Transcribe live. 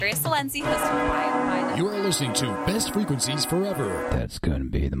Salensi, host of Why. You are listening to Best Frequencies Forever. That's gonna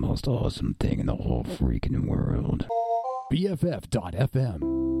be the most awesome thing in the whole freaking world.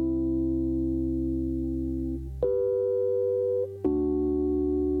 BFF.FM.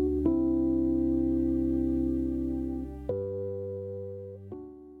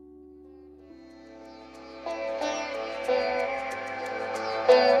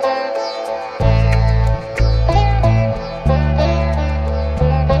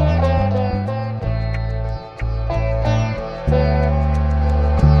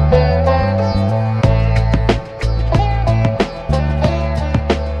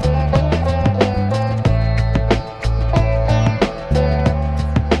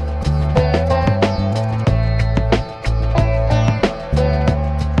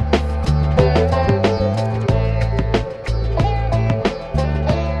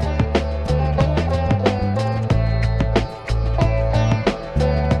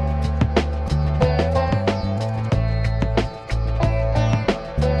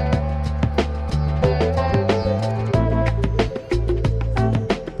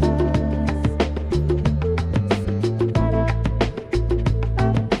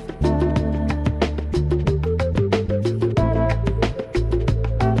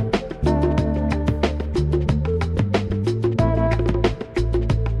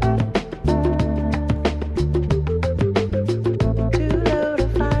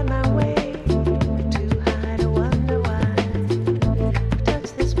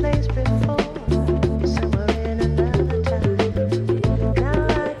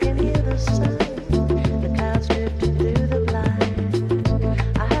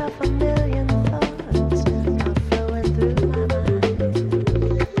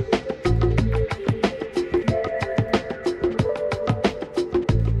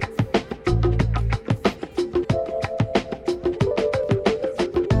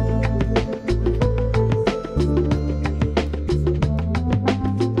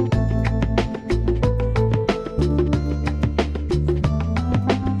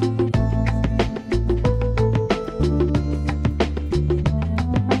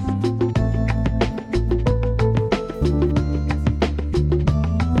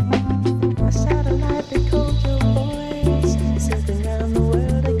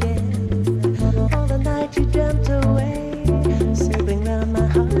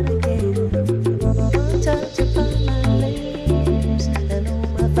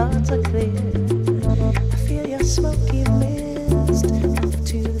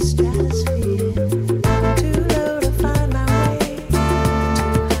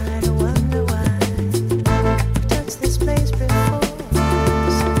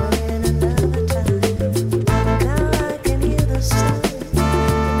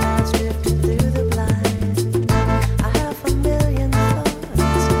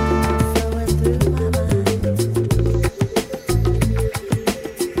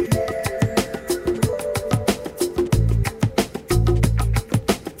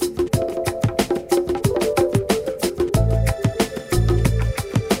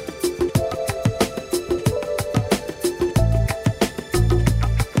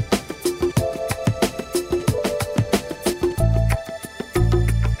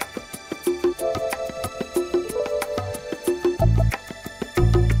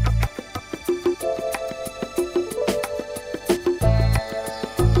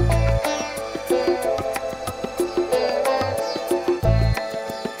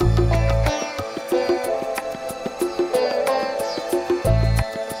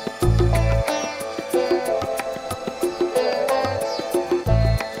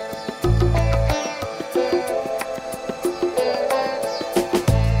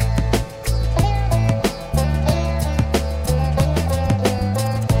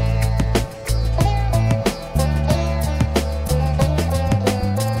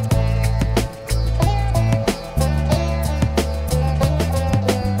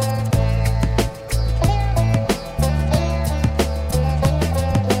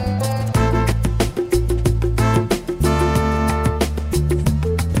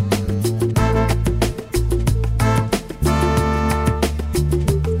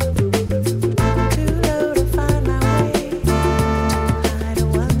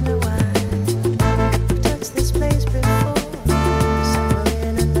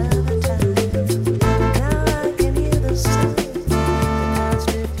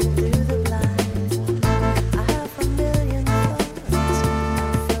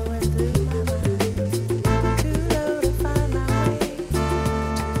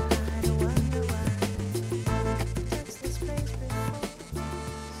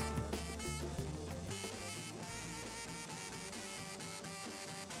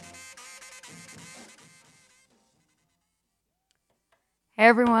 Hey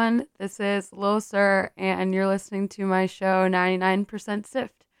everyone, this is Lil Sir, and you're listening to my show 99%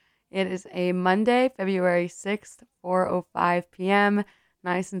 Sift. It is a Monday, February 6th, 4:05 p.m.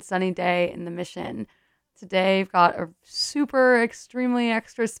 Nice and sunny day in the Mission. Today, we've got a super, extremely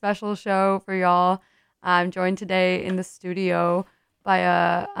extra special show for y'all. I'm joined today in the studio by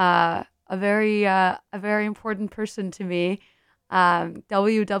a very important person to me,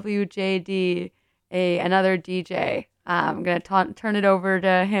 WWJD, another DJ. I'm going to turn it over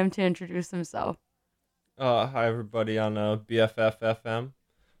to him to introduce himself. Hi, everybody on BFF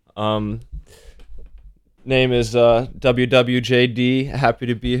FM. Name is WWJD. Happy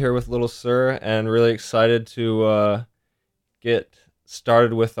to be here with Little Sir and really excited to get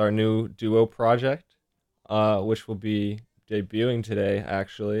started with our new duo project, which will be debuting today,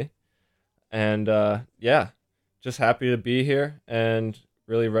 actually. And yeah, just happy to be here and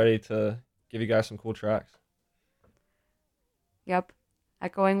really ready to give you guys some cool tracks. Yep.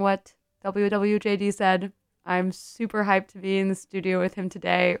 Echoing what WWJD said, I'm super hyped to be in the studio with him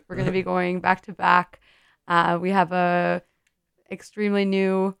today. We're going to be going back to back. We have a extremely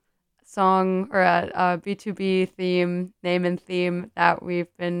new song or a B2B name and theme that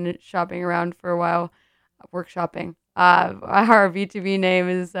we've been shopping around for a while, workshopping. Our B2B name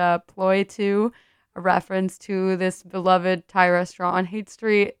is Ploy 2, a reference to this beloved Thai restaurant on Haight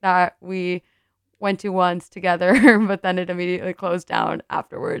Street that we went to once together, but then it immediately closed down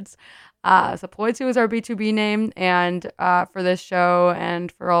afterwards. So Ploy 2 is our B2B name, and for this show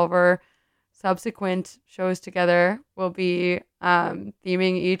and for all of our subsequent shows together, we'll be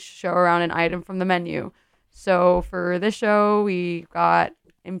theming each show around an item from the menu. So for this show, we got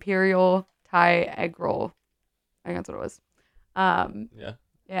Imperial Thai Egg Roll. I think that's what it was.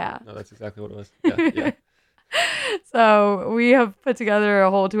 Yeah. No, that's exactly what it was. Yeah. So we have put together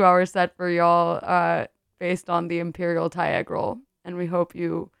a whole 2-hour set for y'all based on the Imperial Thai Egg Roll, and we hope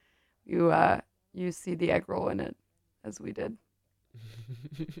you see the egg roll in it as we did.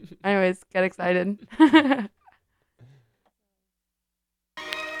 Anyways, get excited.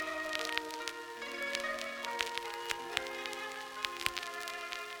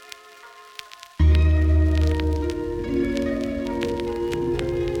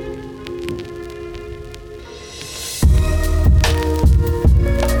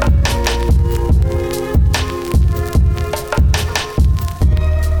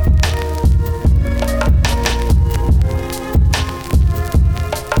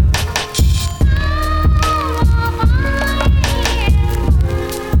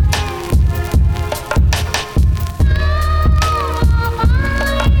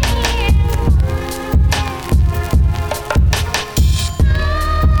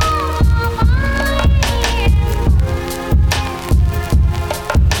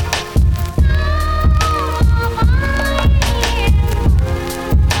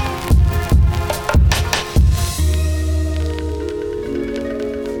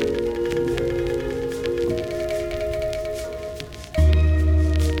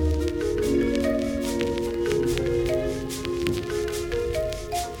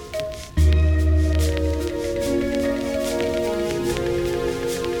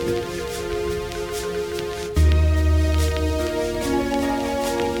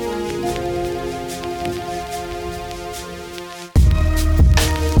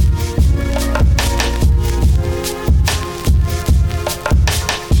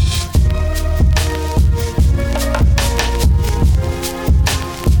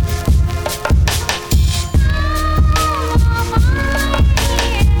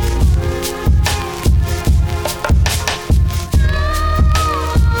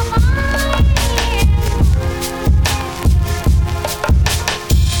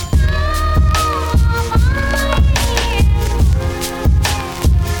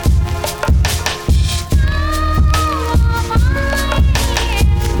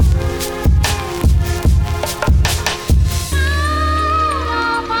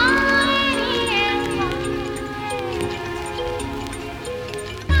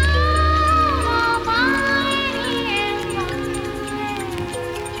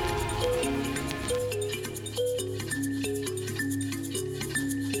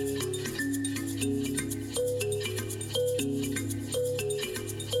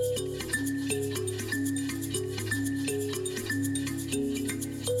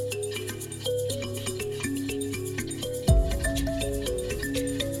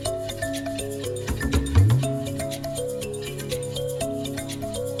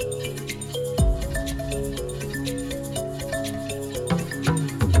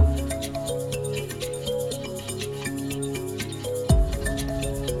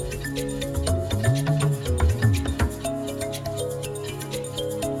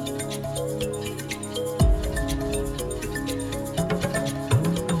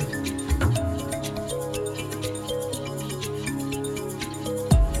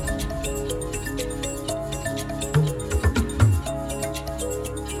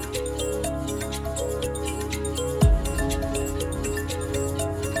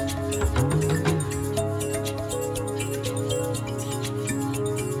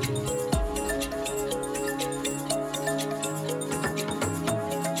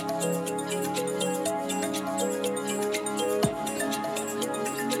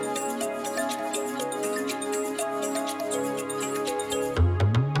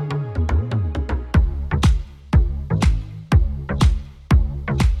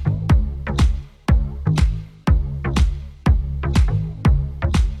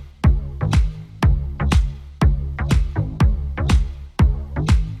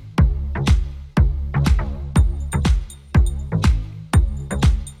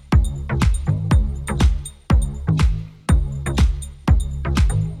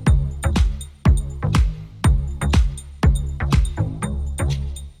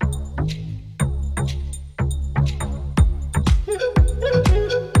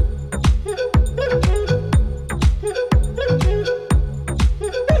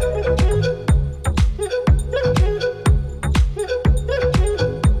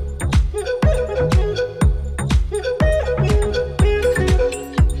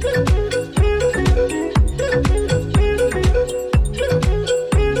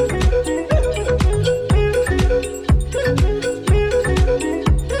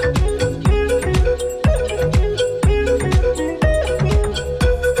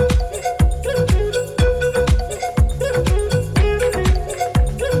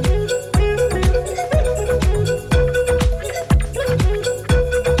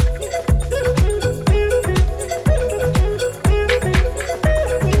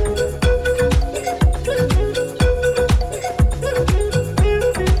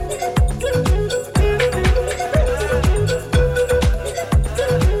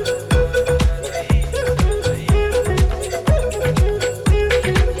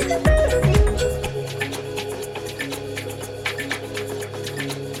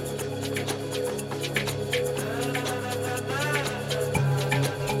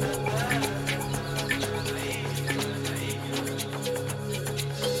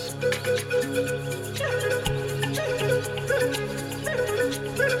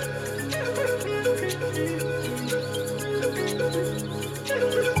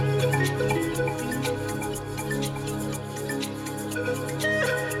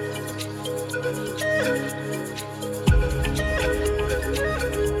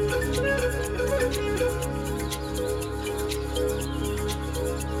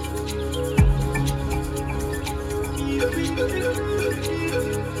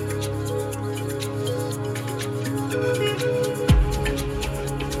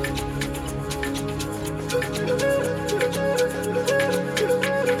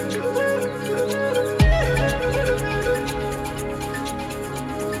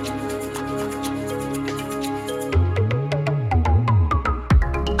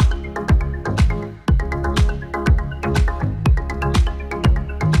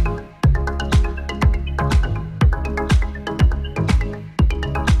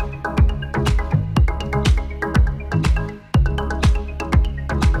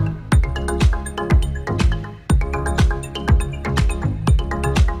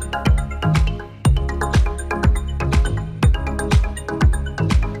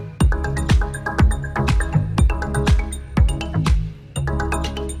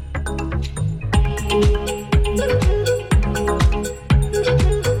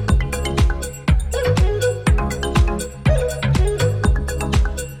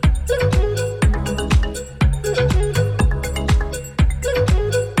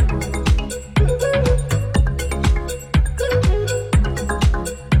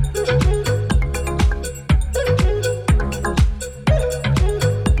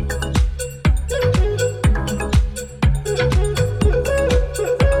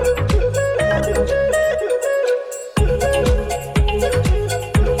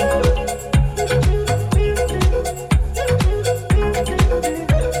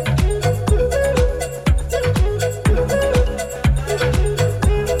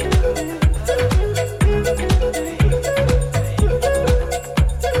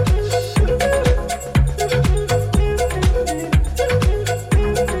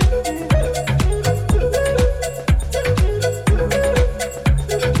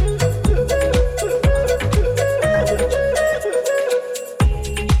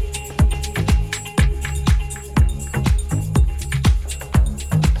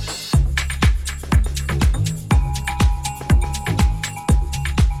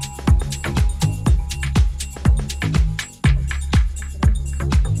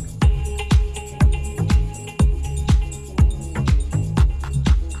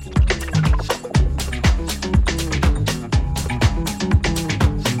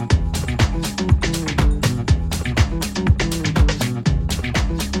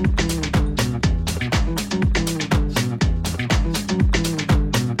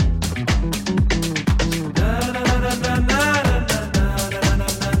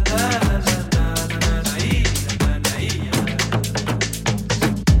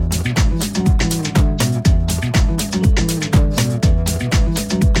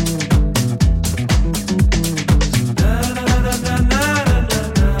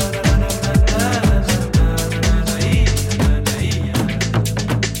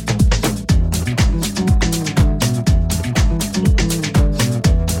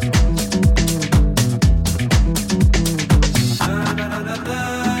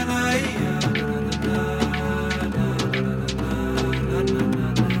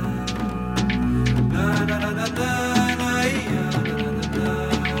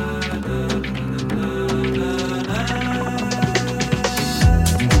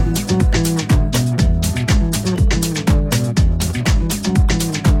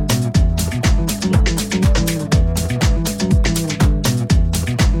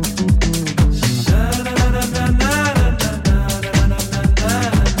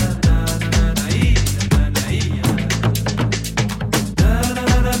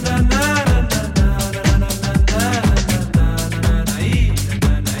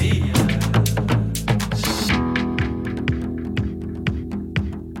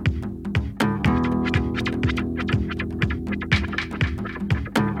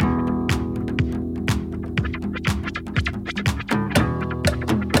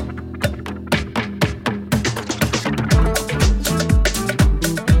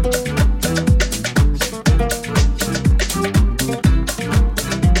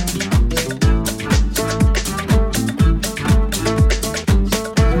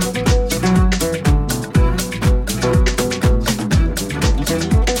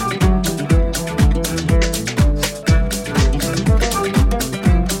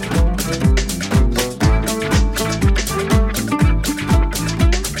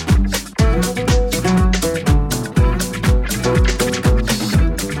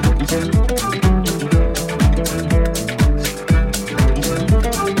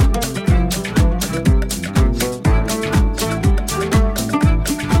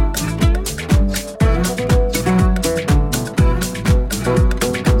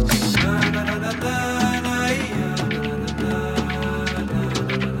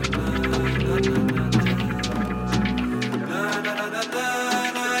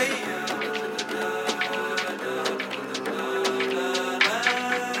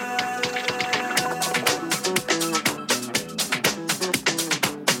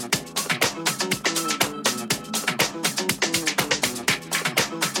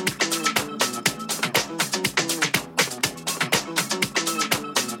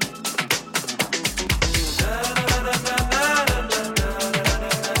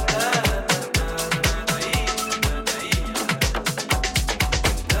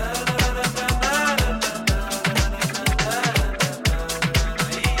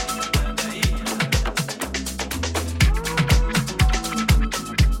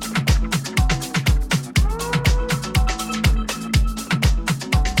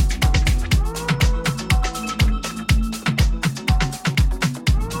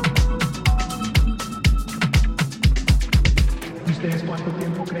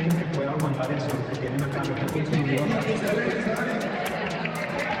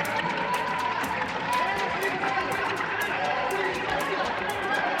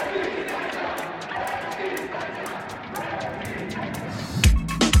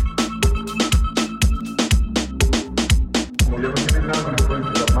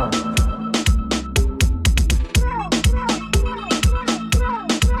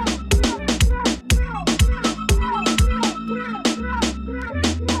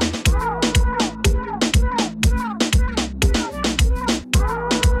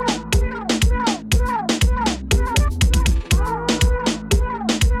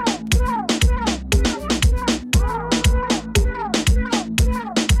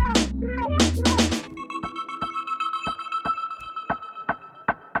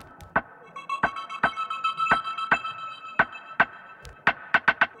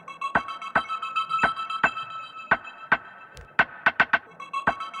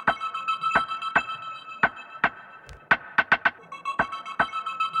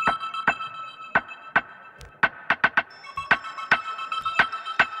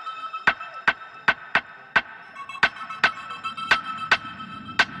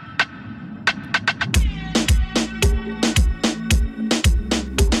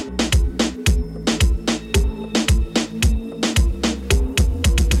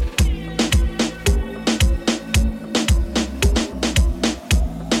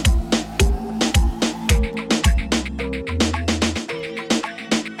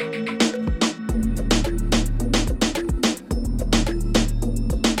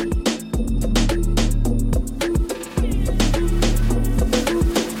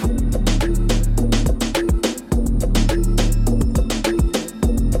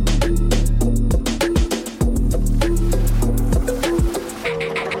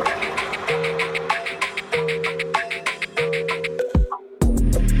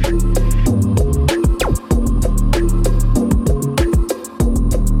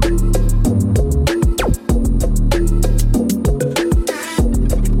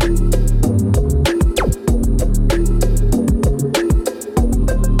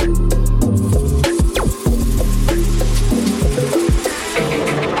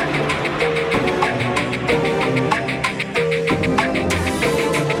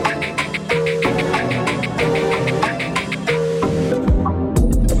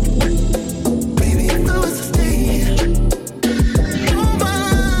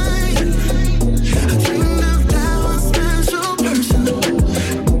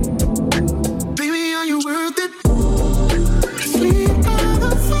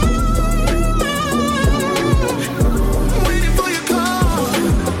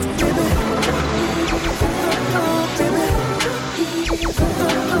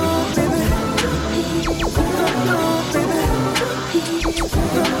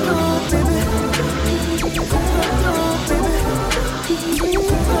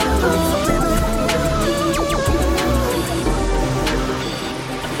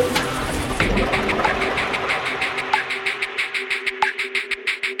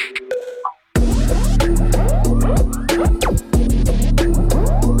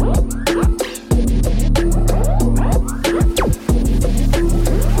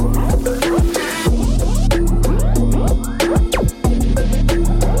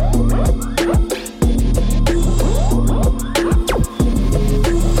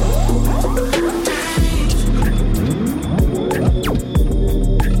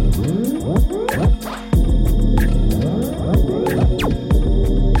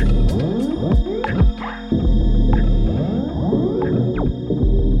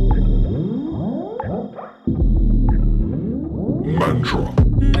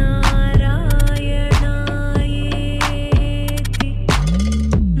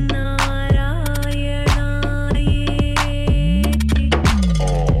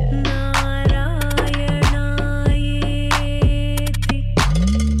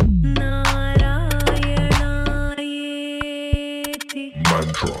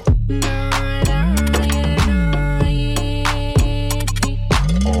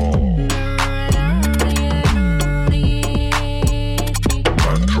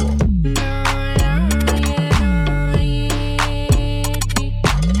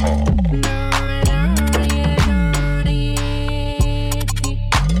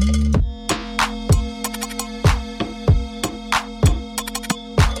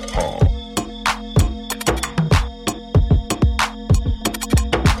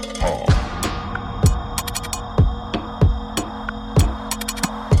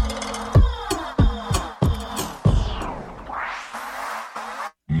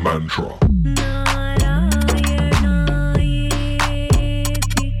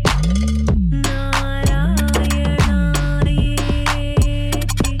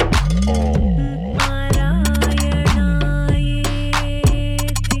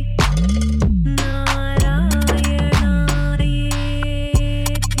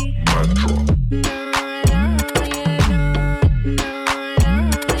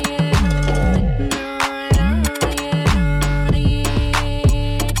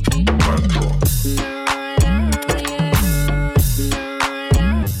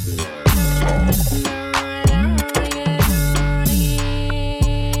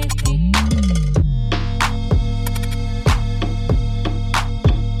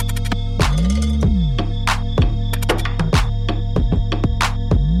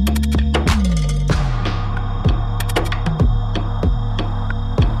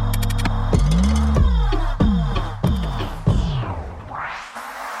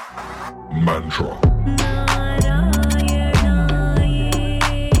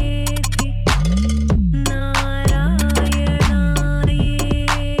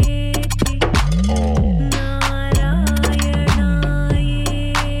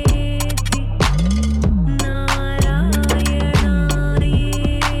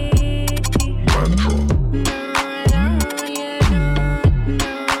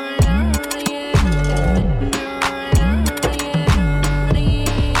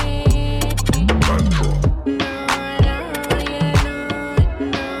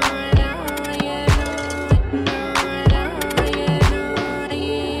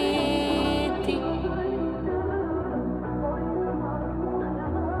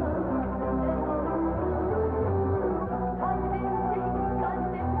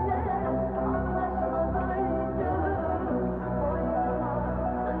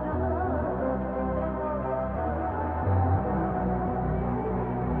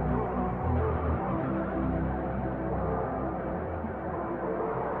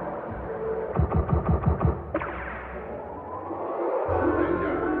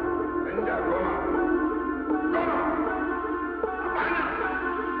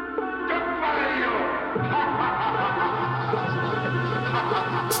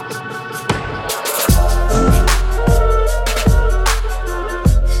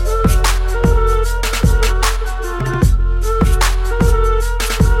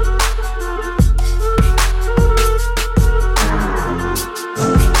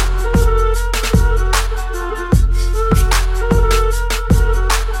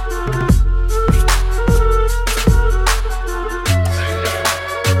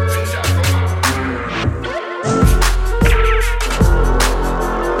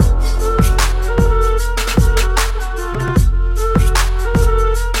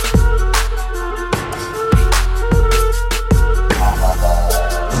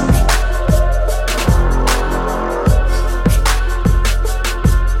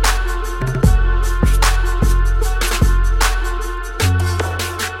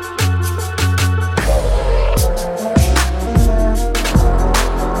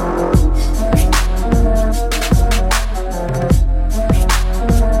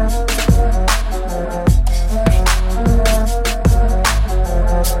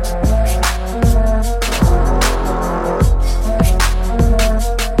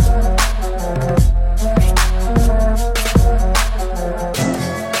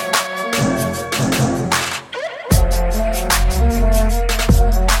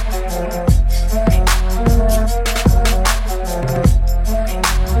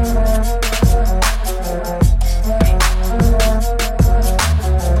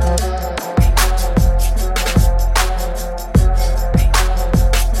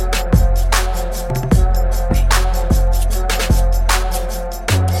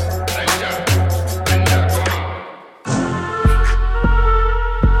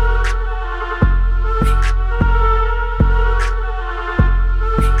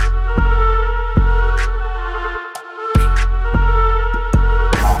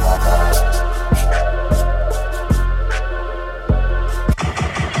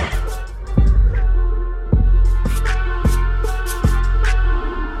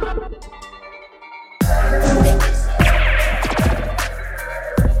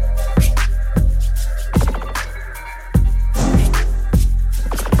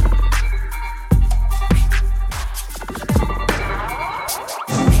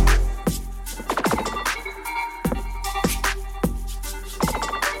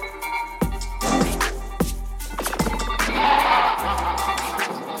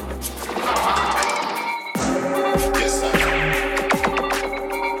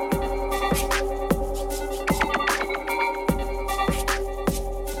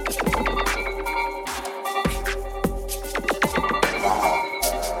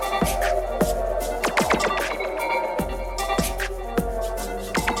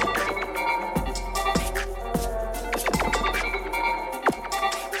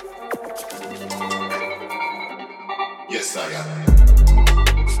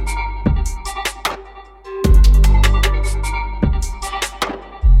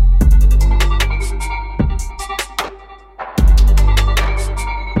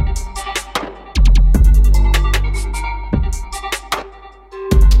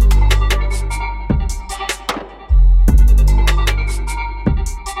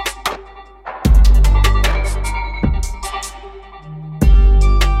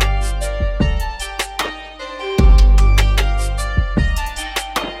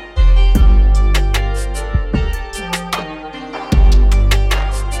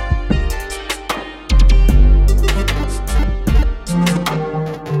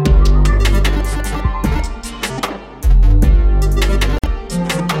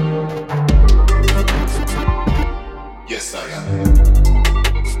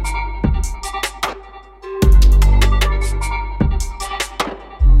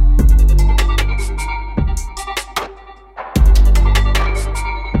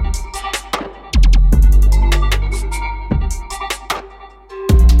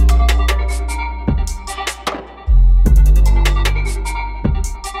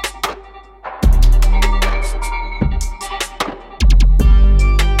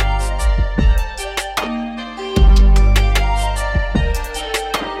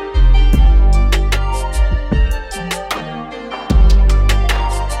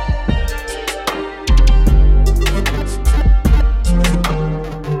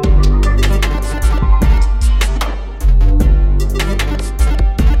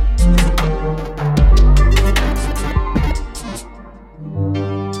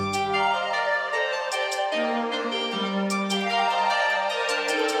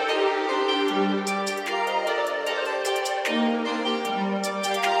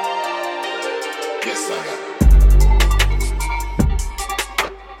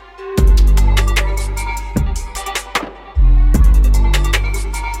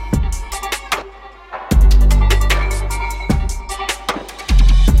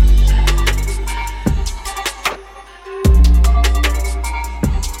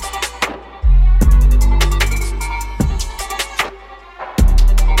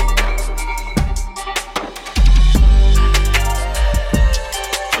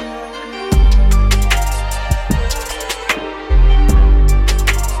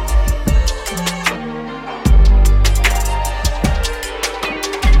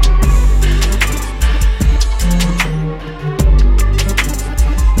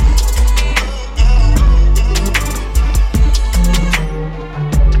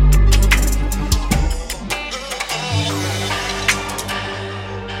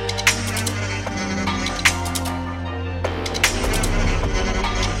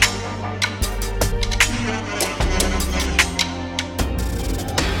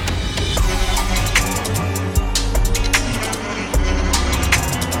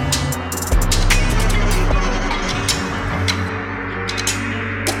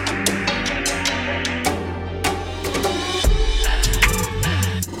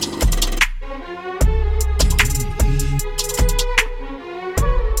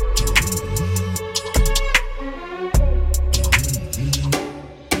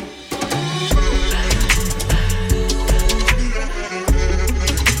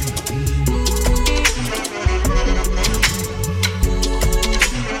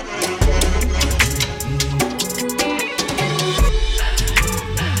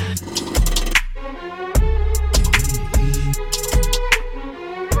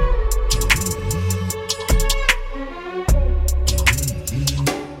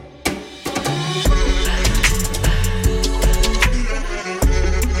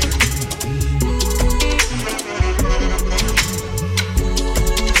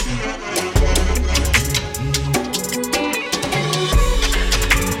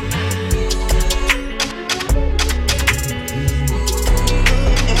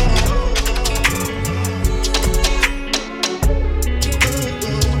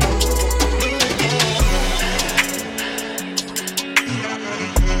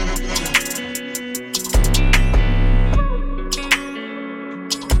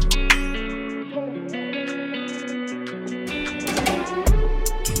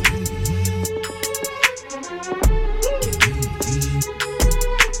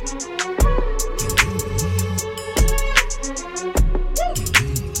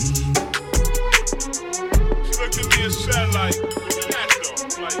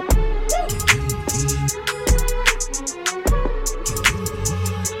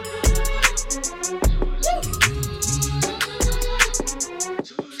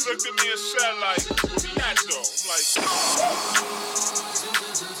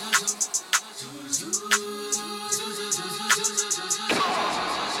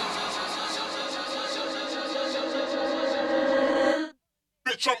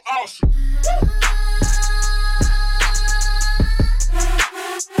 awesome.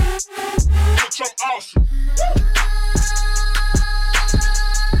 Bitch, I'm awesome.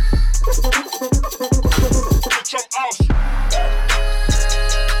 Bitch, I'm awesome.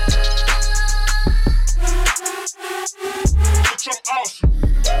 Bitch, I'm awesome.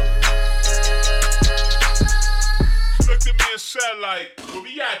 She looked at me and said like, where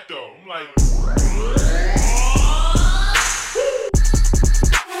we at though? I'm like, bitch,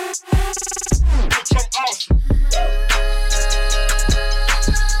 I'm awesome.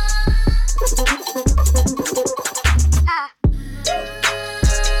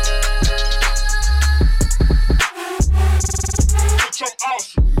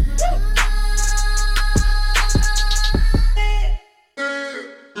 Bitch, I'm awesome.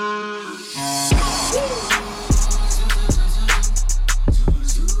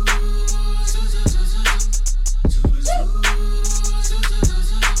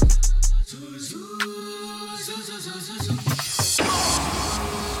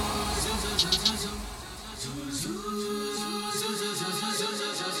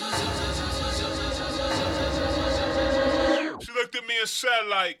 She looked at me and said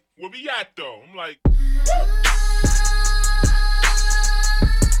like, where we at though? I'm like,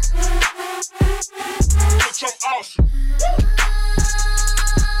 bitch, I'm awesome.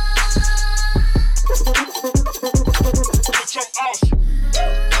 Bitch, I'm awesome.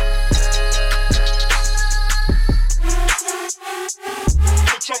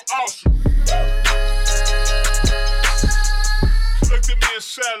 Bitch, I'm awesome. She looked at me and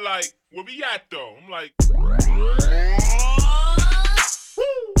said like, where we at though? I'm like, bitch,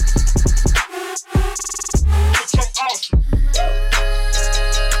 I'm awesome.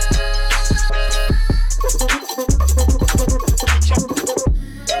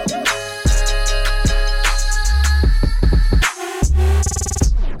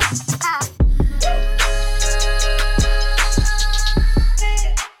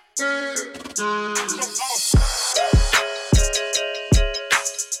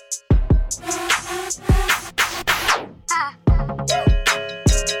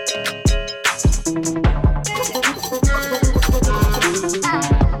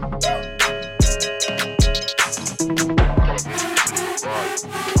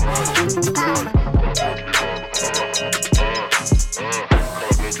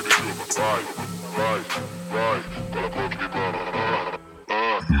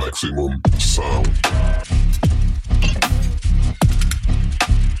 Maximum sound.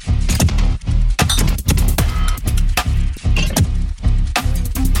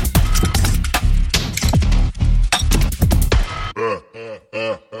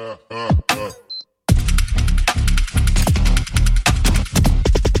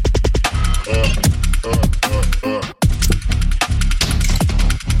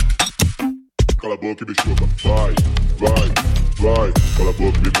 Cala a boca e me chupa. Vai, vai, vai. Cala a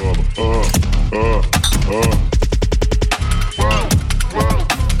boca e me mama. Vai, vai,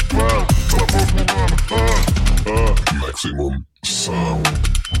 vai. Cala a boca e me mama. Maximum sound.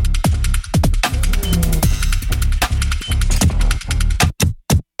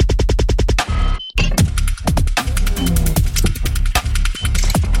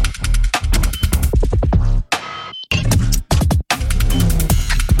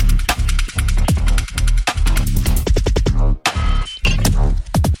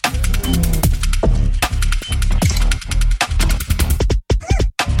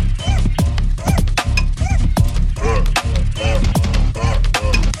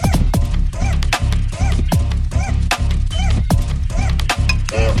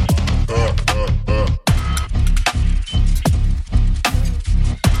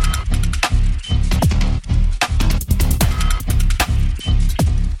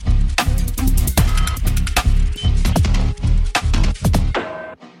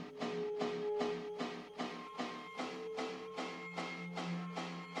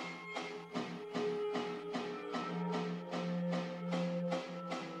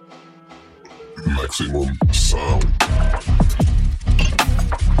 Maximum sound.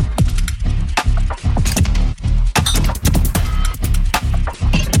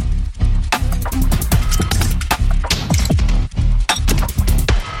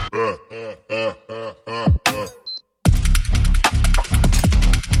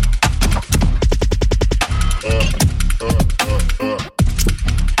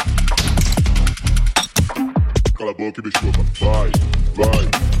 Cala a boca e me chupa. Vai, vai,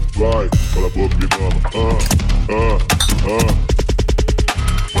 vai. Cala a boca e me mama.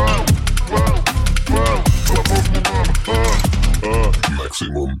 Vai, vai, vai. Cala a boca e me mama.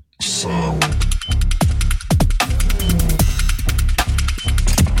 Maximum sound.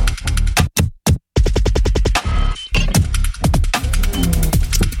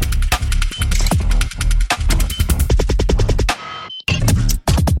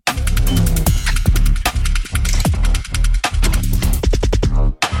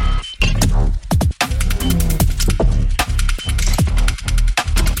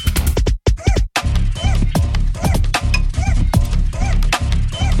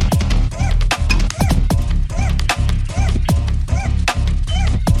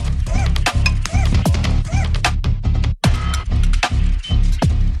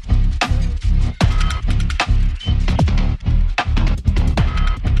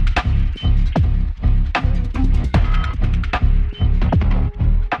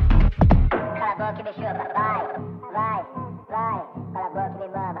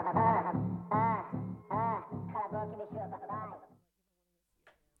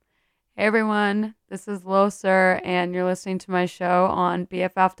 Hey everyone, this is rꪶꪗ, and you're listening to my show on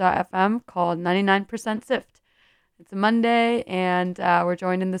BFF.fm called 99% Sift. It's a Monday, and we're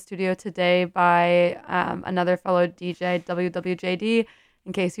joined in the studio today by another fellow DJ, WWJD.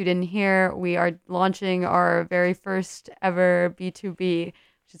 In case you didn't hear, we are launching our very first ever B2B,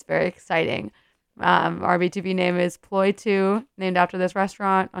 which is very exciting. Our B2B name is Ploy 2, named after this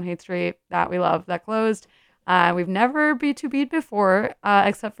restaurant on Haight Street that we love that closed. We've never B2B'd before,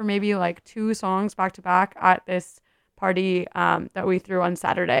 except for maybe like 2 songs back to back at this party that we threw on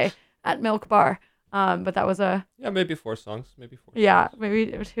Saturday at Milk Bar. But that was maybe 4 songs, maybe 4. Yeah, songs.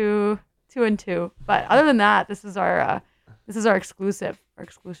 maybe 2 and 2. But other than that, this is our exclusive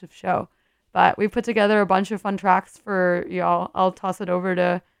show. But we put together a bunch of fun tracks for y'all. I'll toss it over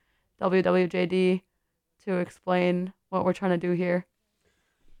to WWJD to explain what we're trying to do here.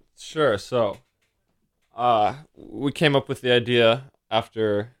 Sure. So, we came up with the idea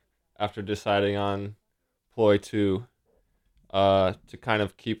after deciding on Ploy 2 to kind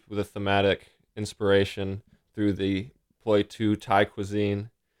of keep the thematic inspiration through the Ploy 2 Thai cuisine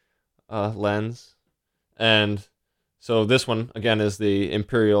lens. And so this one, again, is the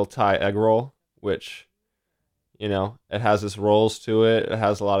Imperial Thai Egg Roll, which, it has its rolls to it. It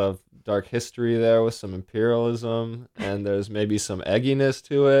has a lot of dark history there with some imperialism, and there's maybe some egginess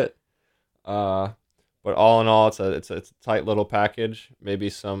to it. But all in all, it's a tight little package. Maybe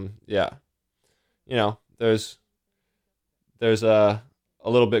some, there's a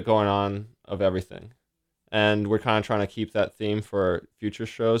little bit going on of everything. And we're kind of trying to keep that theme for future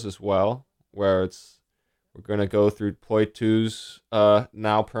shows as well, where we're going to go through Ploy 2's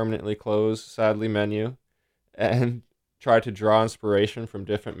now permanently closed, sadly, menu, and try to draw inspiration from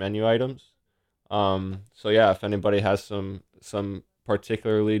different menu items. If anybody has some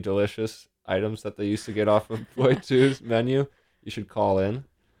particularly delicious items that they used to get off of Ploy 2's menu, you should call in.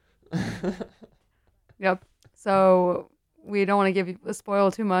 Yep. So we don't want to spoil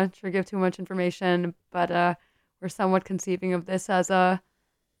too much or give too much information, but we're somewhat conceiving of this as a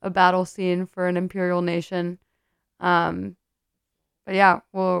battle scene for an imperial nation. But yeah,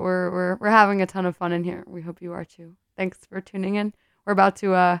 we're having a ton of fun in here. We hope you are too. Thanks for tuning in. We're about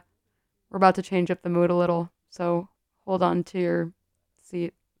to change up the mood a little, so hold on to your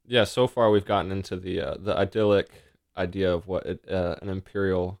seat. Yeah, so far we've gotten into the idyllic idea of what an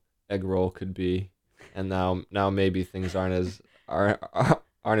imperial egg roll could be, and now maybe things aren't as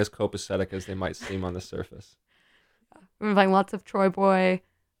copacetic as they might seem on the surface. We've been playing lots of Troy Boy,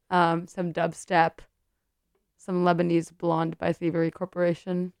 some dubstep, some Lebanese Blonde by Thievery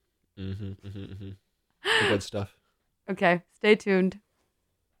Corporation. The good stuff. Okay, stay tuned.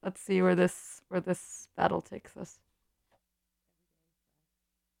 Let's see where this battle takes us.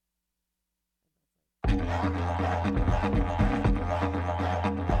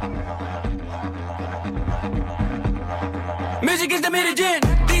 Music is the medicine.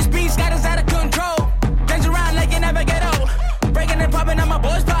 These beats got us out of control. Dance around like you never get old. Breaking and popping on my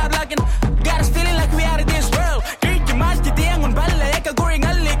boys pop locking. Got us feeling like we out of this world. Drink your mask, get the angon balla. Eka going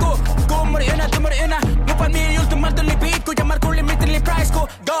alego. Go morena, tomorena. Mupan me use to martoli beat. Ko jamar kuli mitli price ko.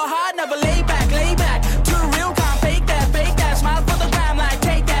 Go hard, never lay back, lay back. Too real, can't fake that. Smile for the gram like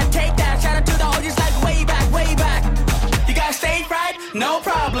take that. Shout out to the OGs like way back. You got stage fright? No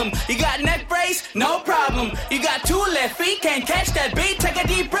problem. You got neck brace? No problem. You got 2 left feet, can't catch that beat. Take a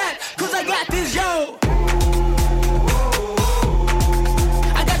deep breath, cause I got this, yo.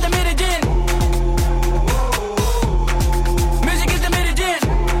 I got the medicine. Music is the medicine.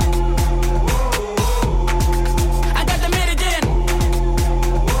 I got the medicine.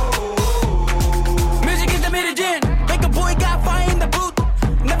 Music is the medicine. Make a boy got fire in the booth.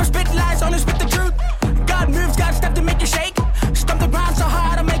 Never spit lies, only spit the truth. God moves, got stuff to make you shake. Stomp the ground so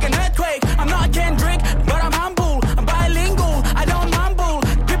hard I make an earthquake. I'm not Kendrick, but I'm humble. I'm bilingual, I don't mumble.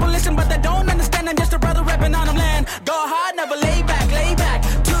 People listen but they don't understand. I'm just a brother rapping on them land. Go hard, never lay back.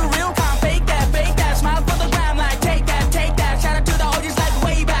 Too real, can't fake that. Smile for the gram like take that. Shout out to the OGs like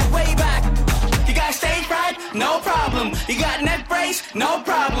way back. You got stage fright? No problem. You got neck brace? No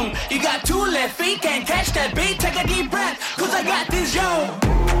problem. You got 2 left feet, can't catch that beat. Take a deep breath, cause I got this, yo.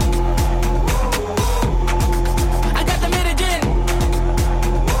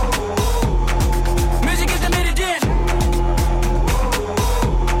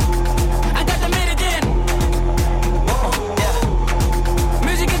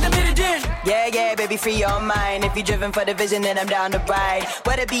 Yeah, baby, free your mind. If you're driven for the vision, then I'm down to ride.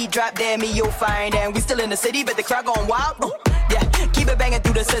 Where the beat drop, there me you'll find. And we still in the city, but the crowd going wild. Yeah, keep it banging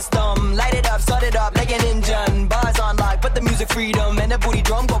through the system. Light it up, start it up like an engine. Bars on lock, but the music freedom. And the booty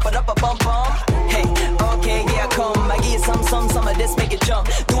drum go but up a bump bump. Hey, okay, yeah, come. I give you some of this, make it jump.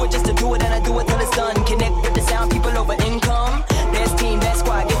 Do it just to do it, and I do it till it's done. Connect with the sound, people over income. There's team, that's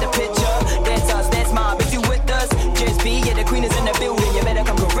squad, get the picture. That's us, that's mob, if you with us. Just be, yeah, the queen is in the building. You better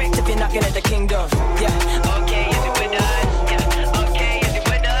come correct if you're knocking at the kingdom. Yeah, okay, is it with us? Yeah, okay, is it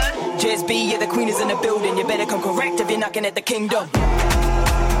with us? Just be, yeah, the queen is in the building. You better come correct if you're knocking at the kingdom.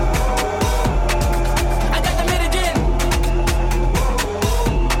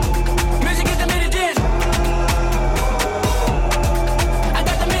 Music is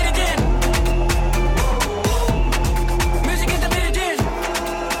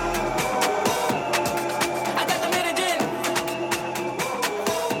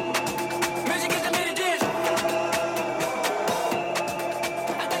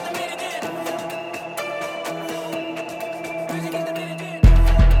the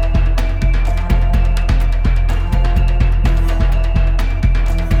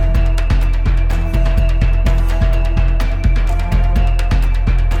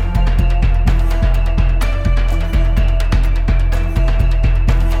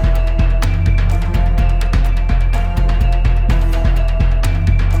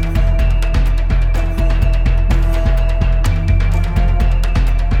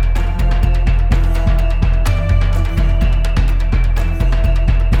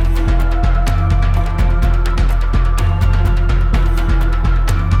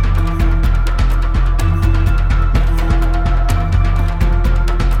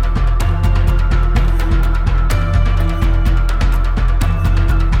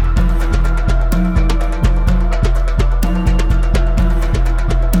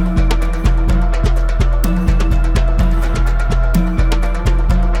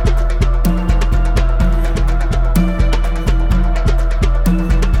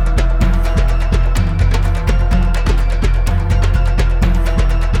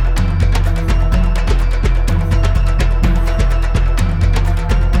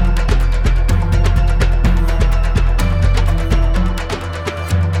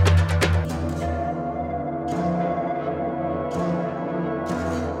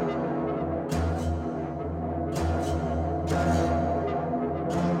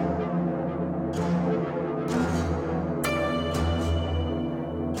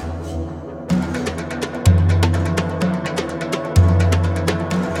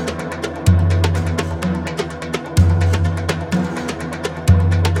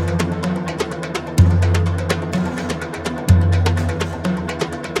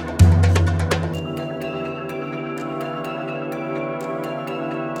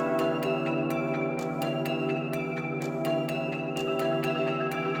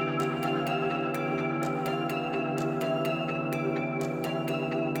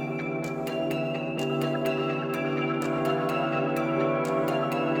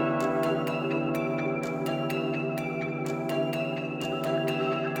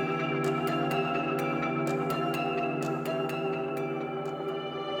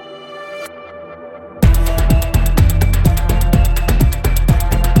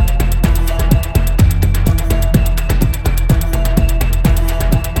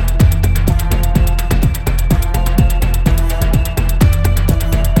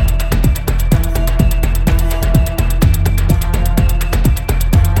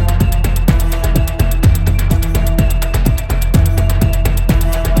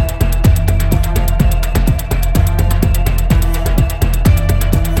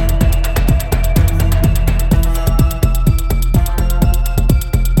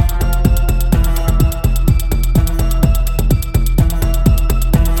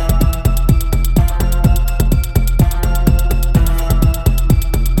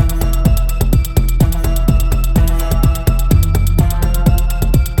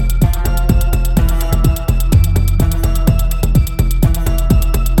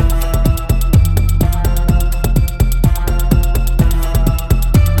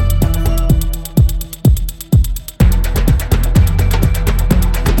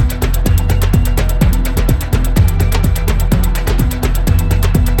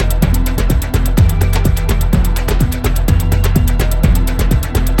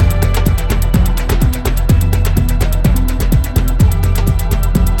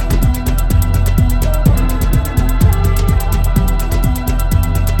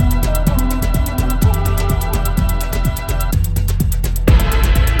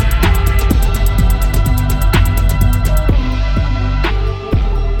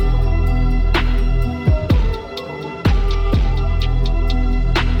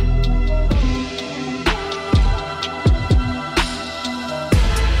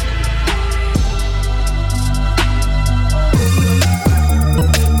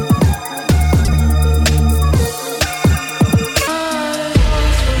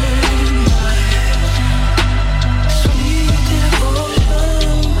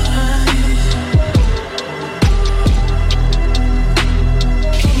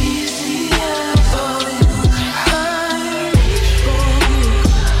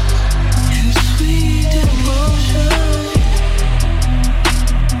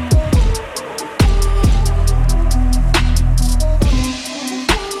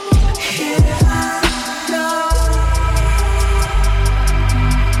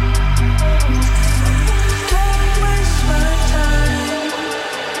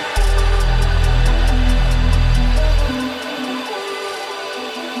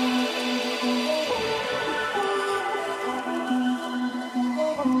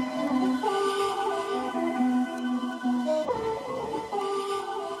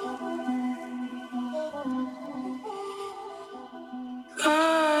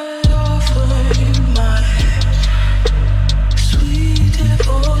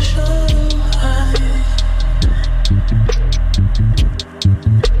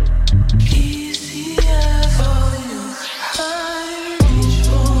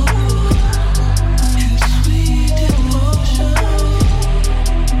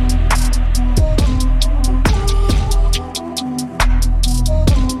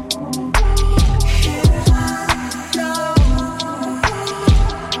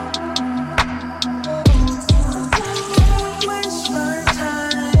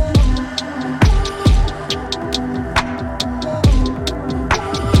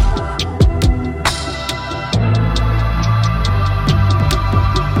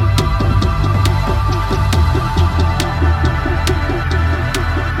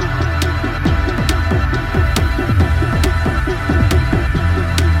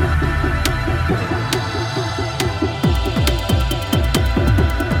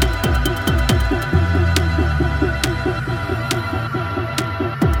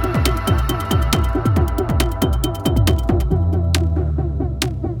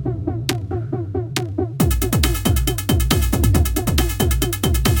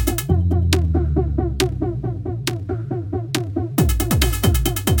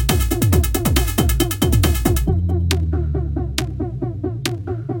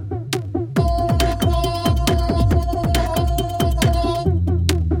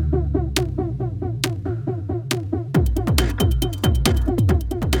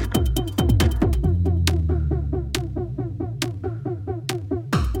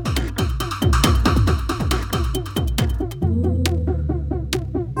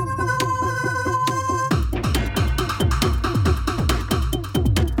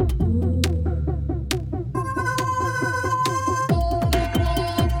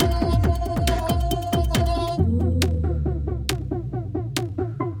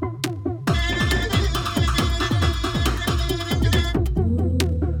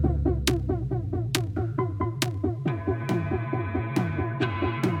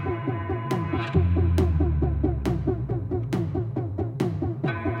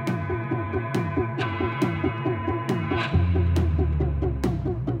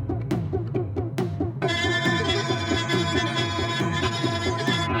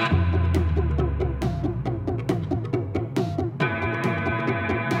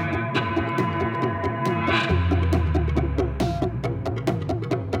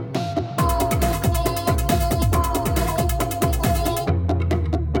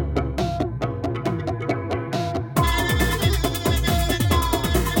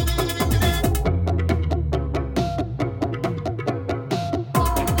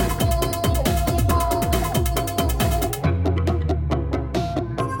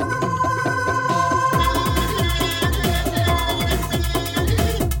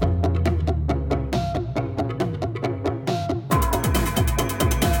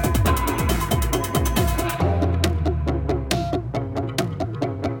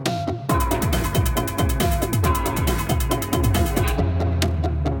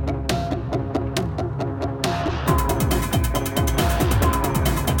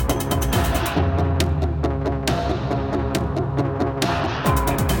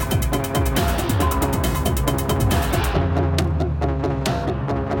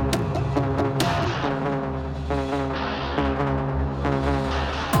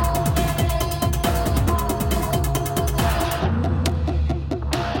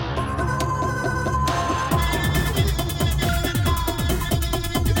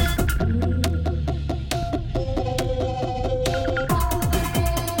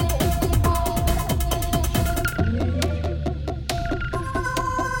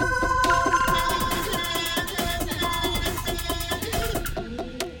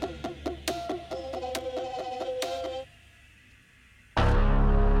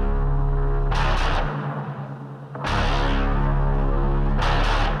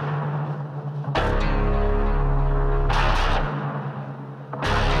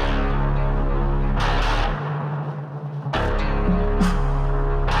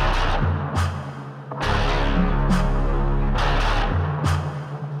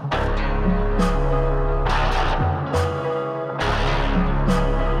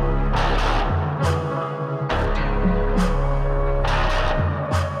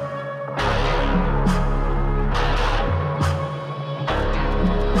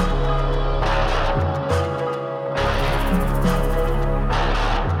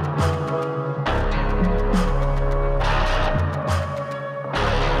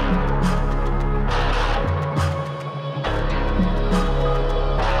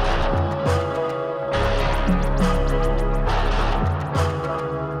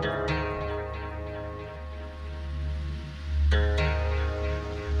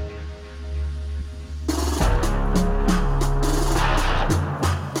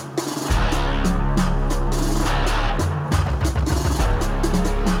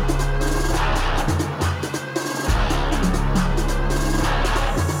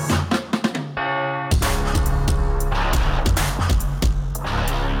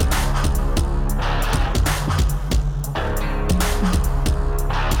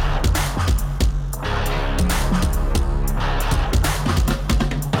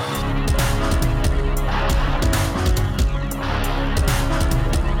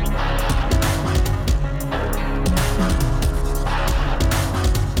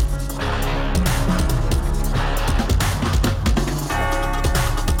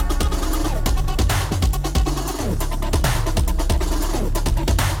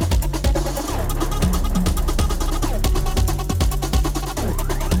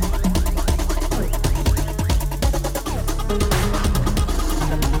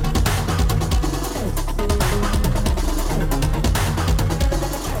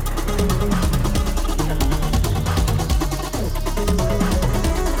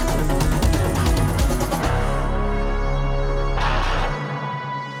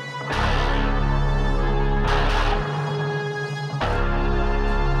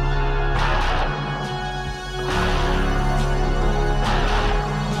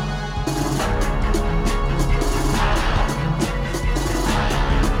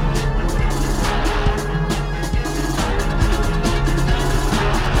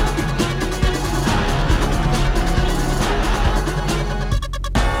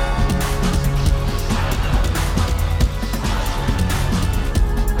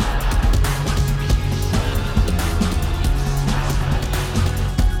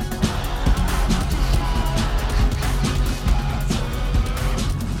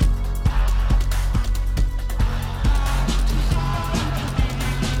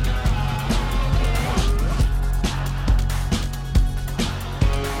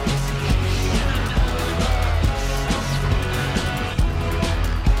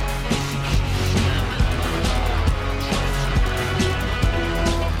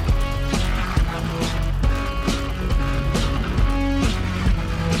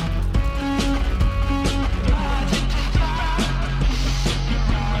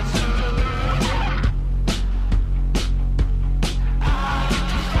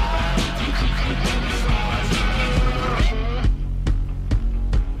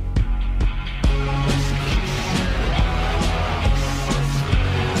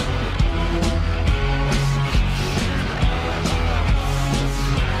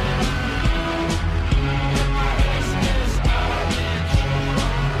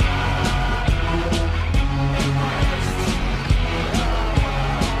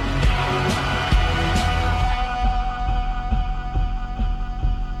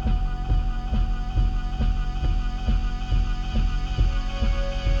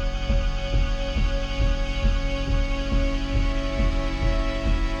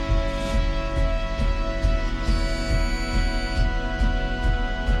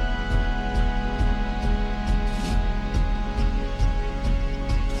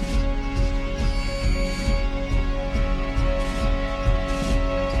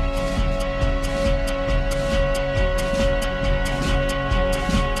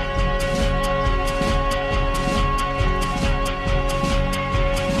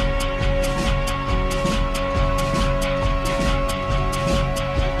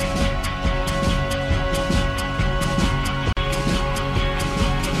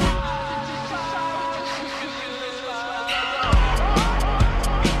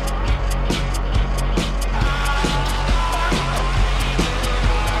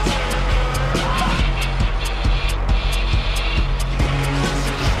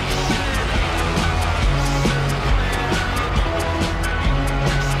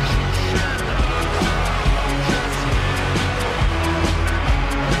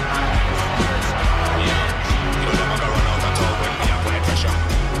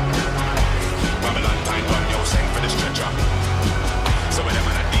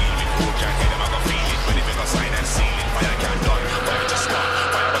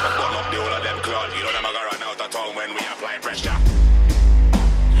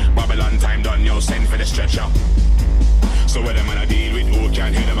stretcher. So when them man I deal with, who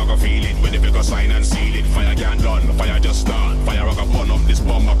can hear them, I can feel it. When they pick a sign and seal it, fire can't done, fire just start. Fire I can burn up this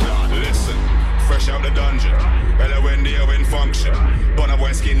bomber cloud. Listen, fresh out the dungeon, well when they are in function. Burn a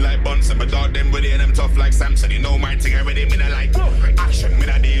boy skin like Bunsen, but dog them with it and them tough like Samson. You know my thing, everything me I like action. Me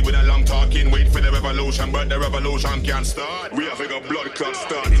I deal with a long talking, wait for the revolution, but the revolution can't start. We have a blood clot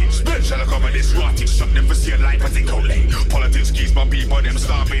started. Split shall I cover this rotting, shut them for see a life as they call it. Politics keeps my people, them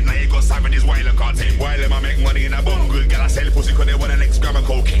starving. Now you go savage this while I can't take. While them I make money in a bungle, girl I sell pussy cause they want an extra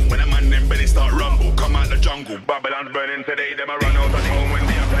cocaine. When a man them belly start rumble, come out the jungle. Babylon's burning today, them I run out of the home when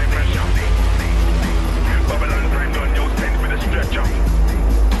they apply pressure. Babylon grind on your tent with a stretcher.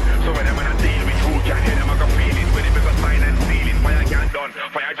 So when them man I deal with, who can hear them I can feel it. When it make a sign and seal it, fire can't done,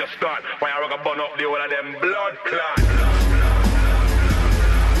 fire just start. Fire I can burn up the whole of them blood clot.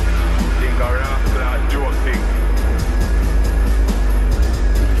 Think a rap clot joke thing.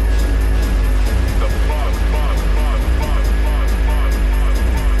 The bug.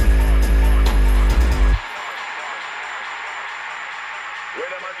 Where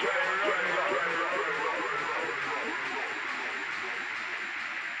them I try to run.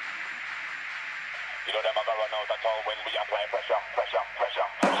 You know them I gonna run out at all when we apply pressure.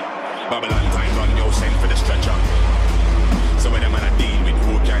 Babylon time run yo send for the stretcher. So when them man I deal with,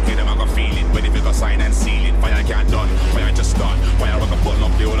 who can't hear them I can feel it. When if you go sign and seal it, fire can't done, fire just start. Fire I can burn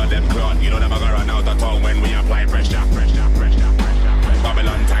up the whole of them clout. You know them I gonna run out at all when we apply pressure.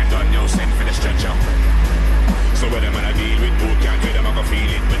 Babylon time done yo send for the stretcher. So when them man I deal with, who can't hear them I can feel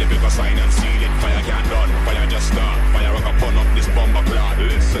it. When if you go sign and seal it, fire can't done, fire just start. Fire I can burn up this bomber clout.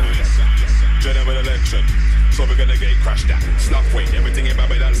 Listen. General election, so we're gonna get crashed at. Snuff weight, everything in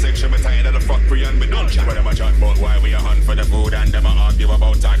Babylon section. We're tired of the fuck free and we don't chat. When them a chat about why we a hunt for the food and them a argue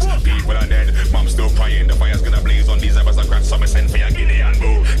about tax. People are dead, mom's still crying. The fire's gonna blaze on these embers and crack. So me send for your Guinea and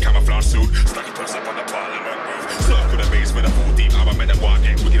boo. Camouflage suit, stack it us up on the parliament roof. Circle the base with a 40 hour med and walk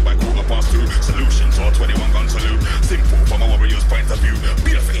it. Wicked by quarter past 2. Solutions or 21 gun salute. Simple from a warrior's point of view.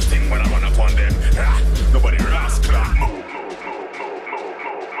 Be the finished thing when I run upon them. Nobody rascal move.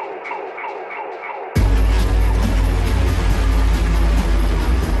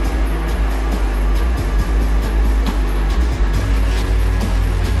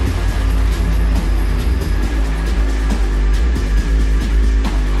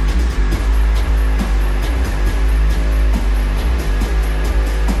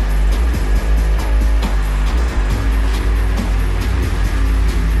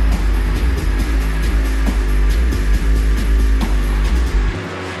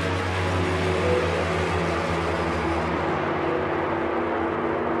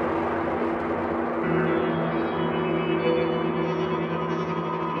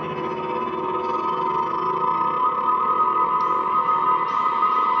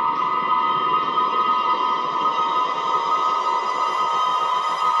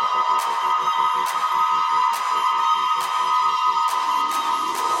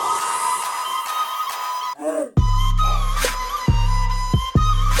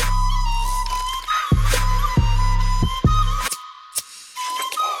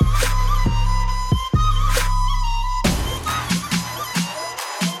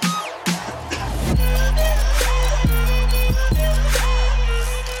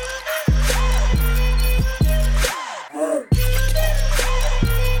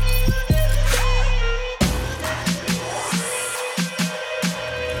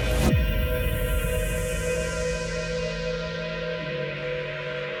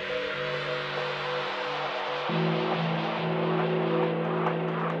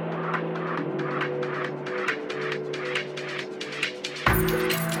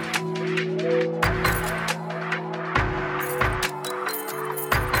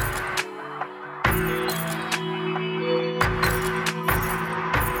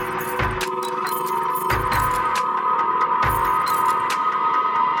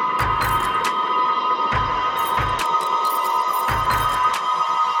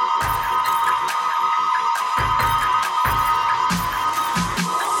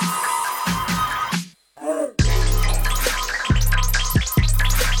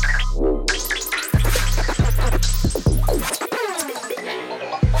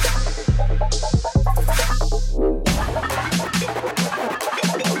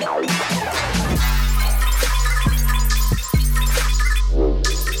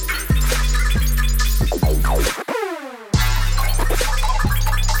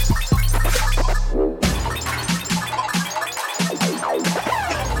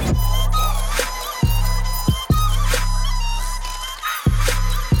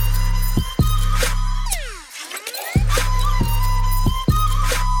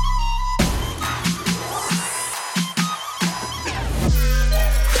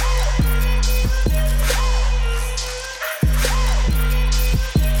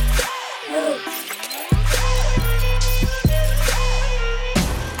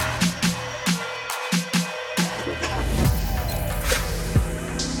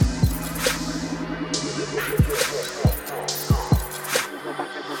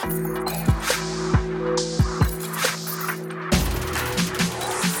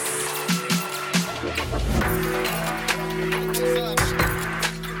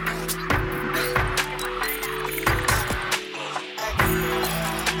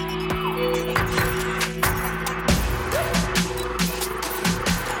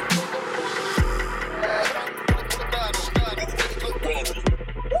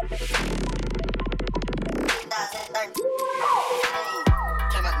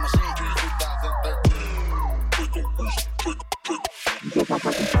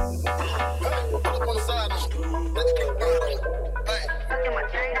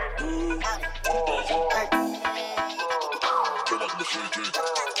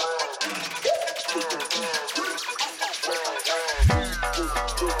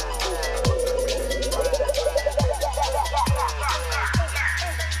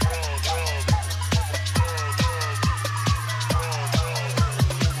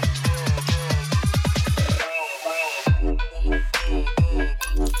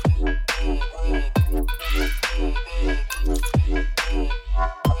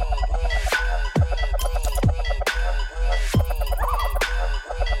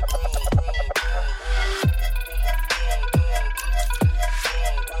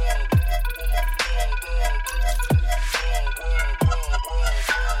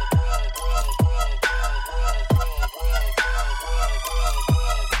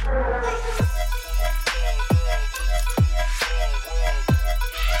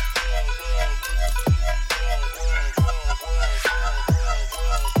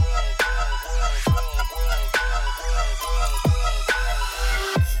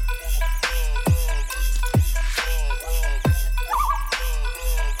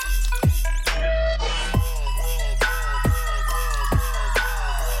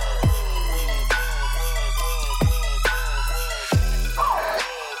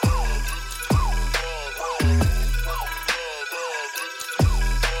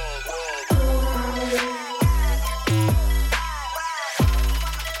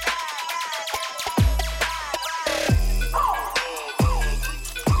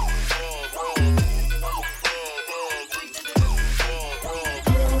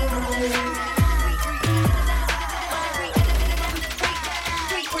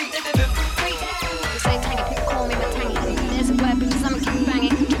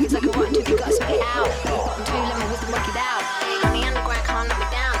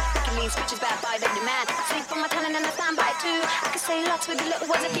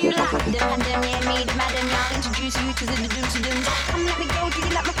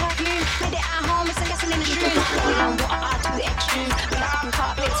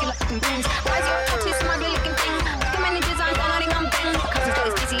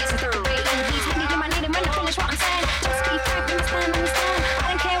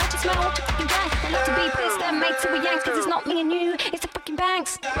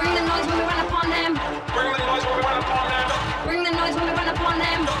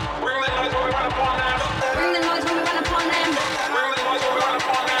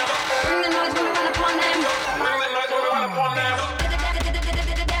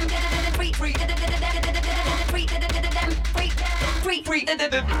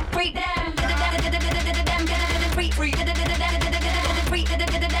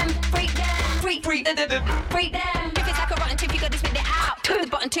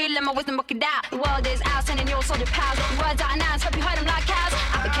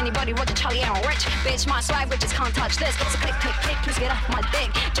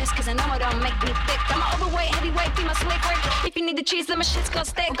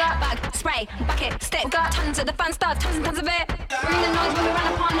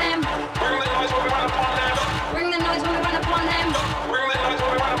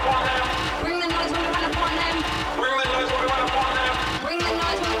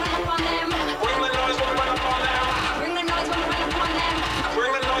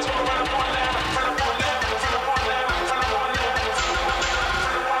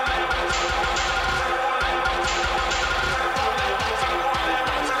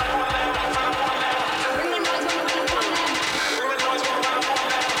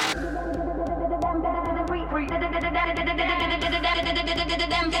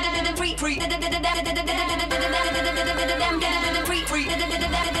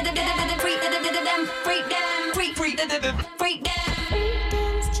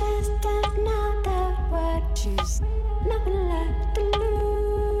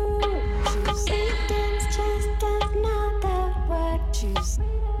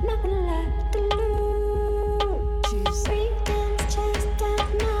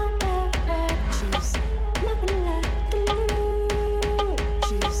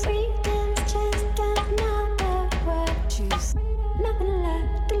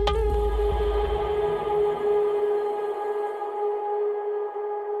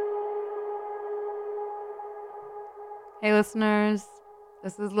 Hey listeners,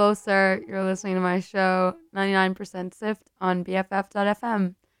 this is rꪶꪗ꫗. You're listening to my show 99% Sift on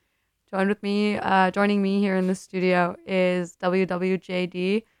BFF.fm. Joining me here in the studio is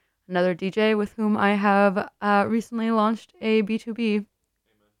WWJD, another DJ with whom I have recently launched a B2B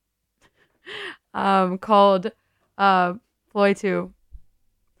called Floy 2.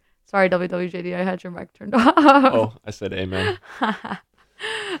 Sorry, WWJD, I had your mic turned off. Oh, I said amen.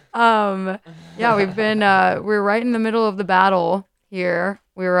 Yeah, we've been we're right in the middle of the battle here.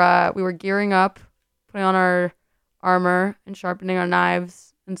 We were gearing up, putting on our armor and sharpening our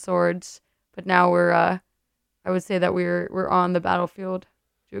knives and swords, but now we're I would say that we're on the battlefield.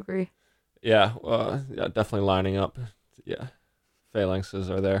 Do you agree? Yeah, yeah, definitely lining up. Yeah, phalanxes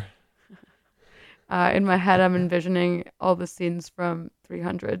are there. In my head, I'm envisioning all the scenes from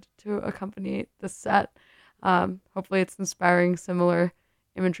 300 to accompany the set. Hopefully it's inspiring similar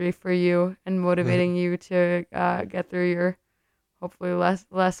imagery for you and motivating you to get through your hopefully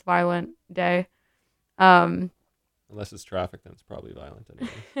less violent day. Unless it's traffic, then it's probably violent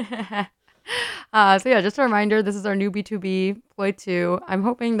anyway. So yeah, just a reminder, this is our new B2B, Ploy 2. I'm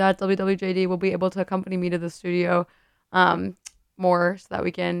hoping that WWJD will be able to accompany me to the studio more so that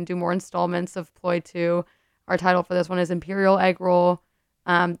we can do more installments of Ploy 2. Our title for this one is Imperial Egg Roll.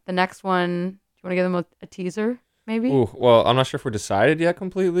 The next one, do you want to give them a teaser, maybe? Ooh, well, I'm not sure if we're decided yet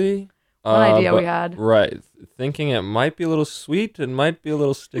completely. One idea we had. Right. Thinking it might be a little sweet and might be a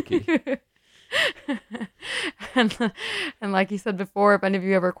little sticky. and like you said before, if any of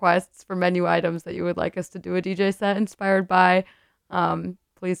you have requests for menu items that you would like us to do a DJ set inspired by,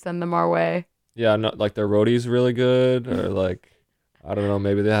 please send them our way. Yeah, not like their roadie's really good, or like, I don't know,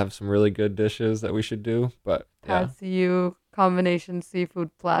 maybe they have some really good dishes that we should do. But yeah, Pad CU, combination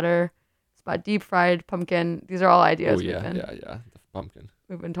seafood platter, spot deep fried pumpkin. These are all ideas. Oh yeah, the pumpkin.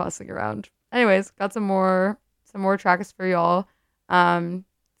 We've been tossing around. Anyways, got some more tracks for y'all.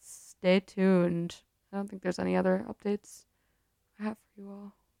 Stay tuned. I don't think there's any other updates I have for you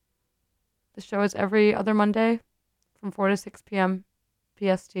all. The show is every other Monday from 4 to 6 p.m.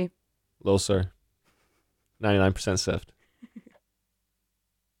 PST. Low, sir. 99% sift.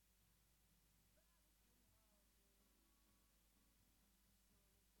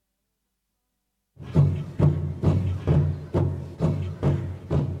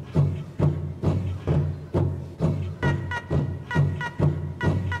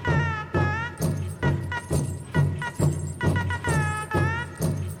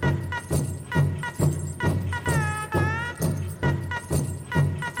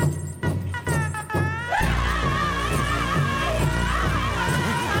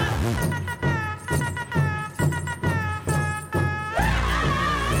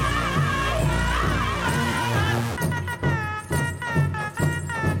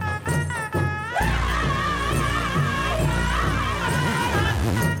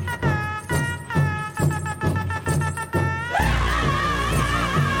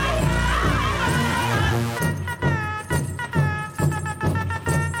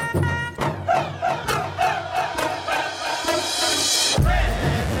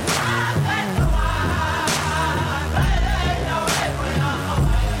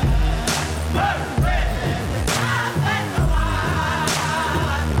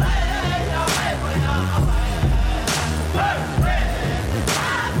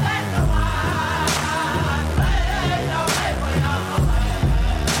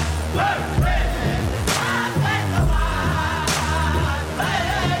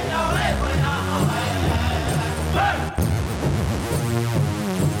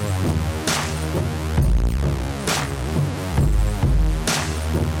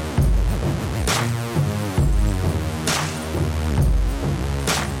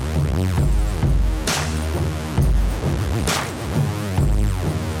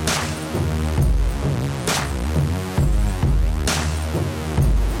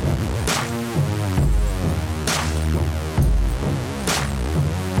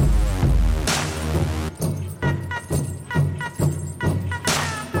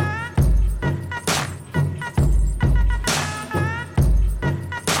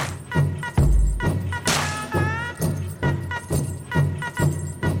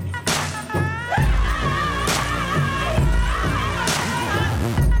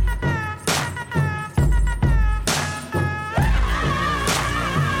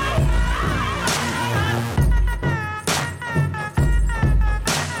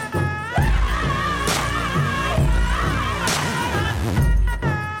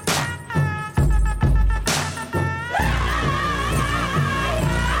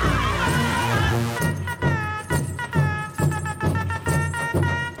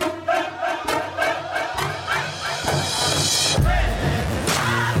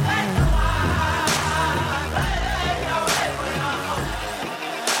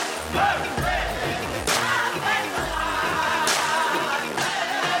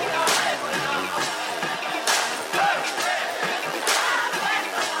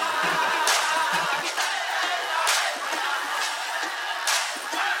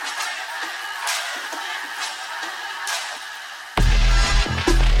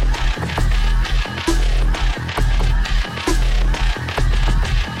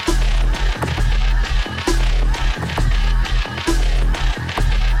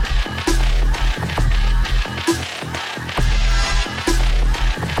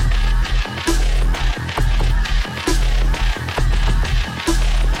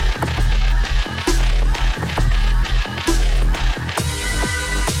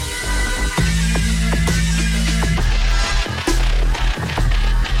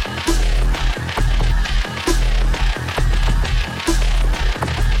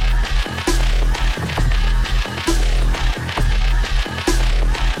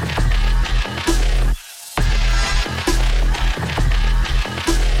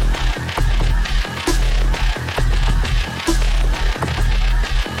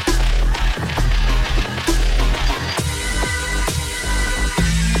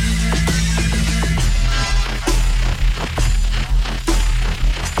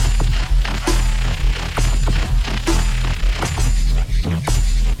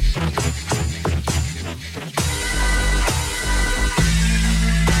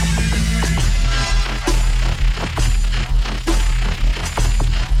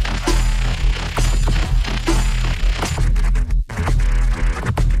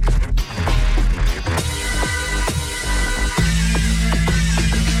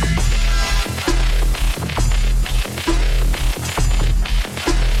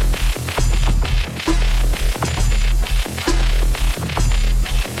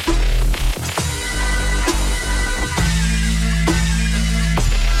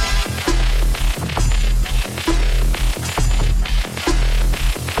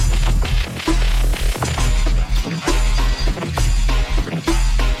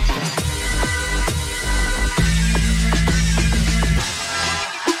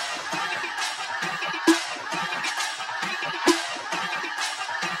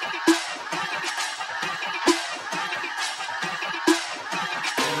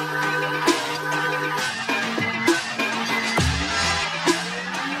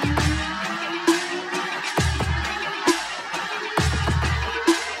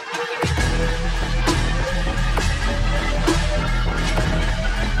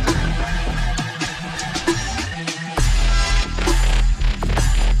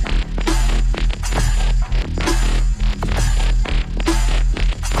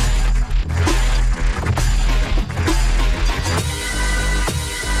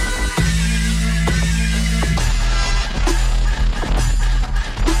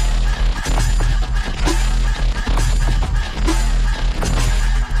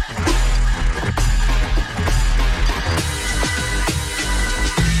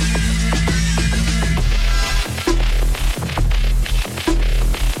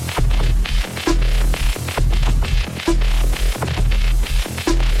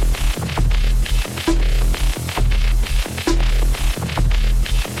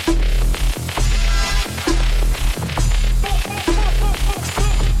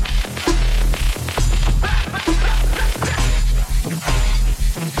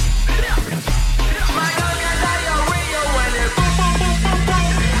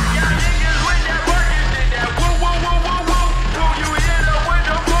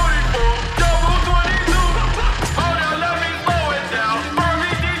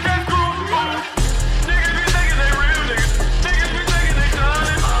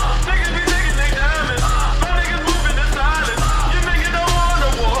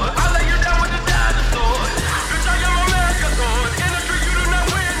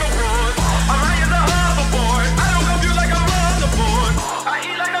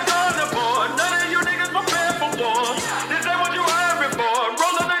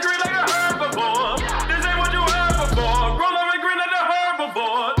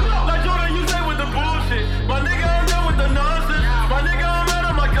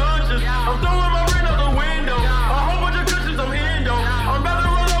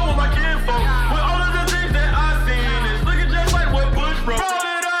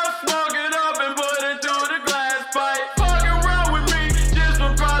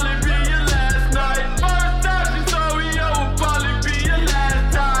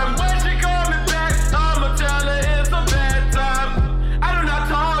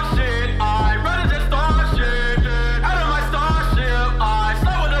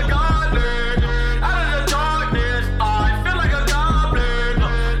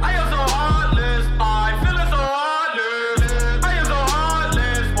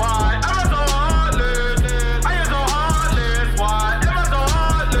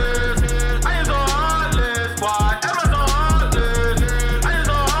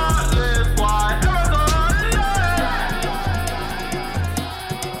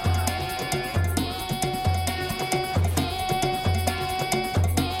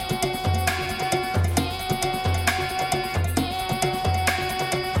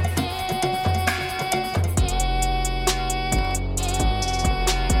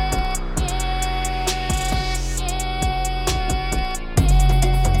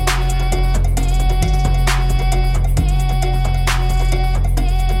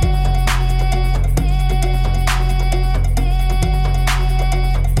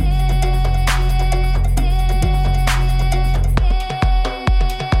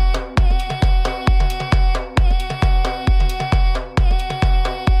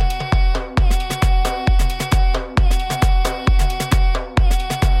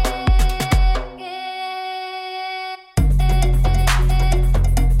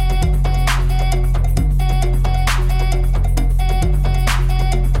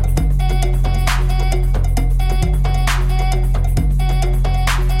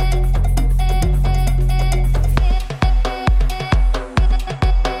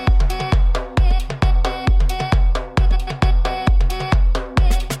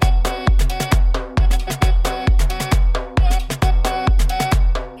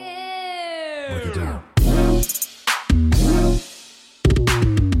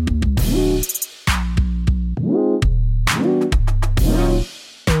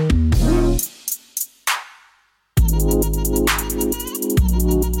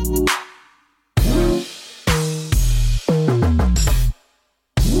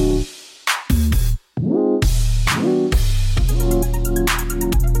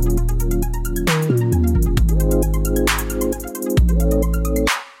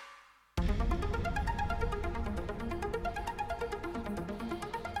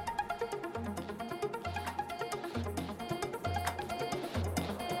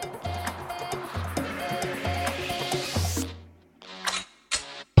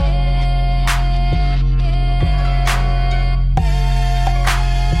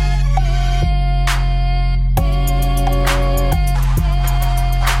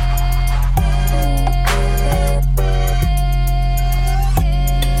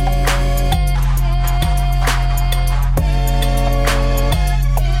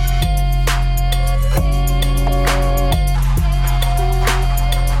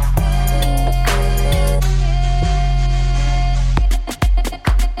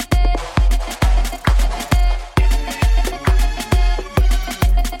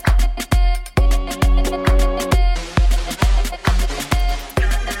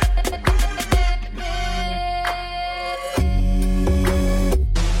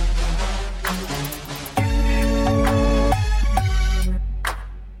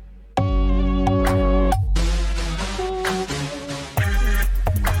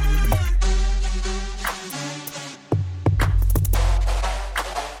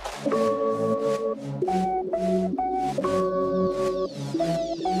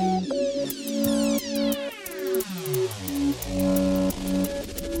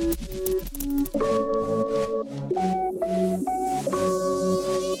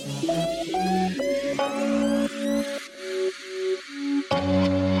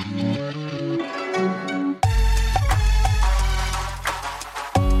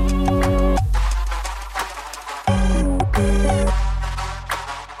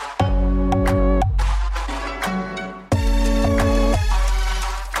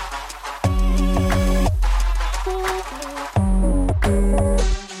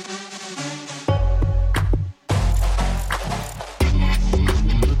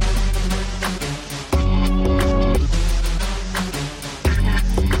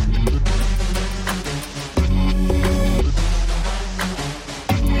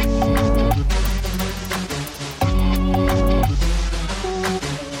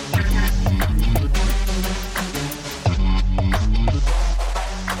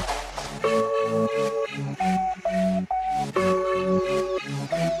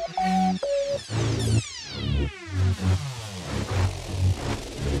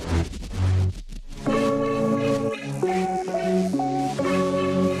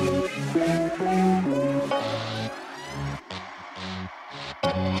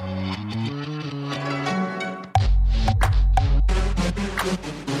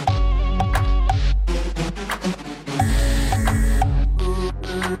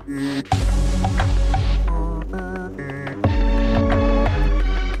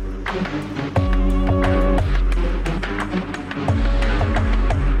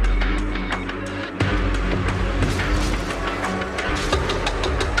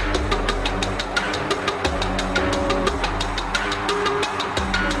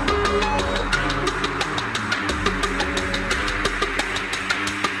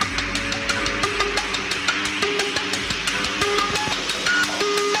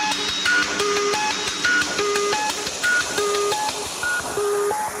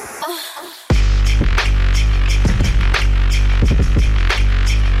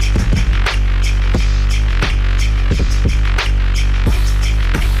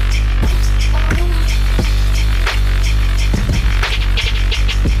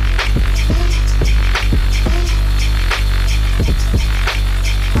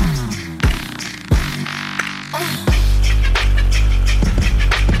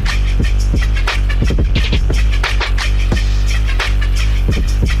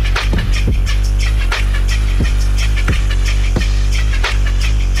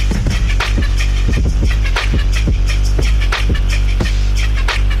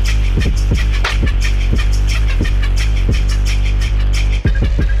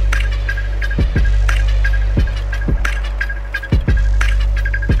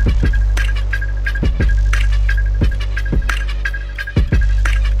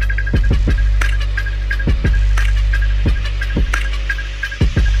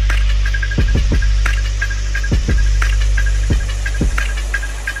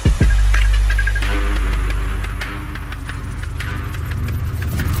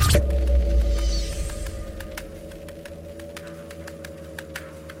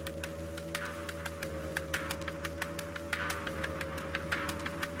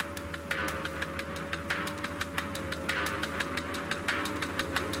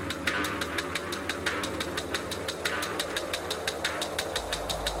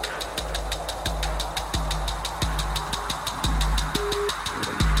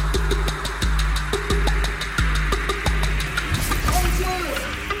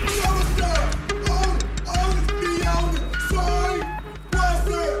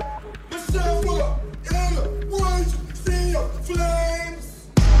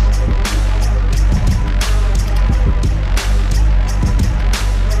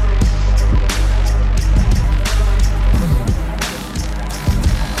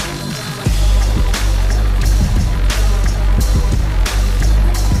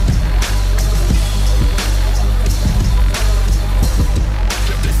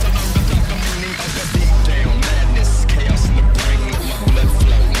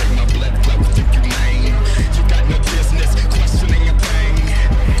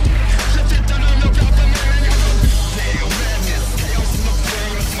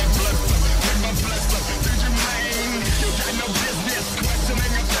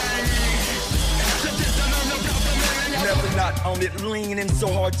 on it, leaning so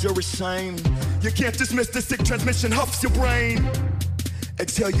hard you're ashamed. You can't dismiss the sick transmission, huffs your brain.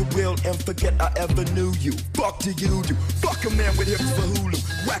 Exhale your will and forget I ever knew you. Fuck do you do? Fuck a man with hips for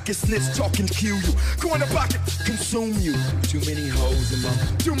Hulu. Whack a snitch talking cue you. Go in the pocket, consume you. Too many hoes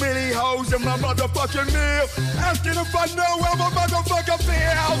in my motherfucking meal. Asking if I know how my motherfucker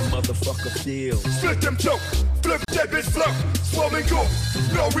feels. Motherfucker feels. Split them choke, flip that bitch flow. Swollen gore,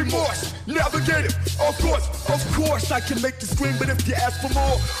 no remorse. Navigate it, of course I can make you scream, but if you ask for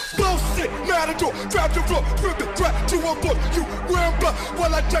more, bullshit, matador, trap the floor, rip it, trap to a book. You ramble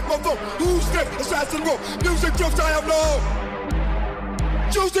while I check my phone. Who's next? Assassin roll. Music jokes I have no.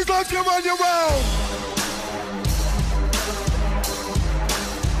 Choose these lives, you're on your own.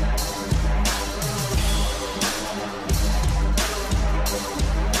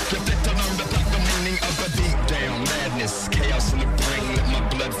 Madness, chaos in the brain, let my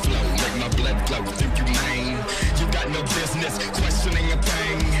blood flow, make my blood flow through you, man. You got no business questioning a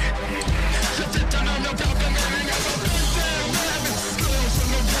thing. Just to turn on your top and meaning of a big damn madness. Slows in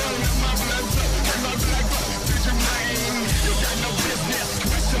the brain, let my blood flow, make my blood flow through you, man. You got no business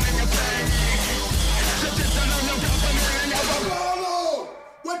questioning a thing. Just to turn on your top and meaning of a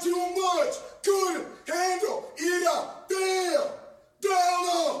what too much, couldn't handle, eat up, feel, down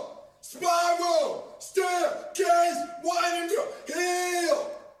on, spiral. Staircase winding to hell.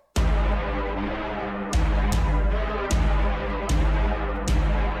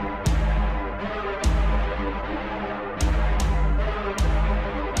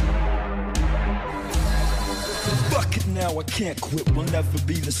 Fuck it now, I can't quit, we'll never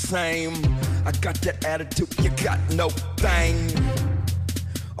be the same. I got that attitude, you got no thing.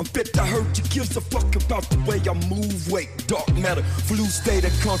 I'm fit to hurt, you gives a fuck about the way I move, wait, dark matter, flu state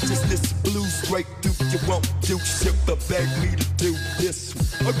of consciousness, blue straight through, you won't do shit but beg me to do this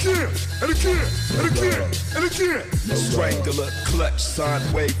again, and again, and again, and again. Strangler, clutch,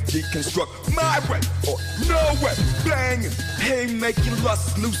 sine wave, deconstruct, my way, or no way, banging, hey, make your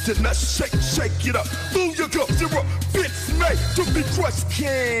lust loosen us, shake it up, boom your cup, zero, bits made to be crushed,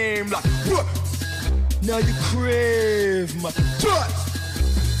 came like, what? Now you crave my touch.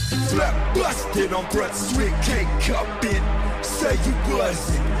 Flat busted on Broad Street, can't cup it. Say you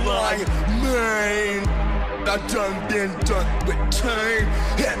wasn't lying, man. I done been done with time.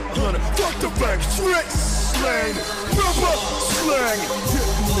 Headhunter, fuck the bank, straight slang, rubber slang. Hit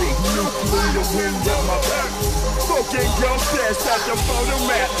me, nuclear wind at my back. Smoking girl stash at the photo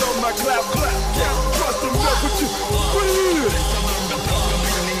mat on my clap. Can't trust them up with you.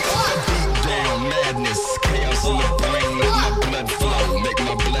 Down madness, chaos in the brain, let my blood flow, make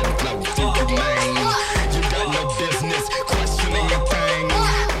my blood flow through you, man. You got no business questioning a thing.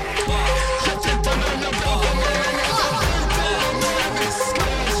 Just to turn on your brother, man. Madness,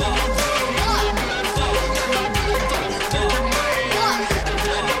 chaos in the brain, let my blood flow, make my blood flow through you, man. You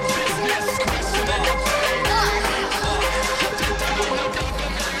got no business questioning a thing. Just to turn on your brother,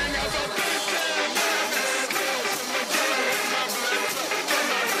 man.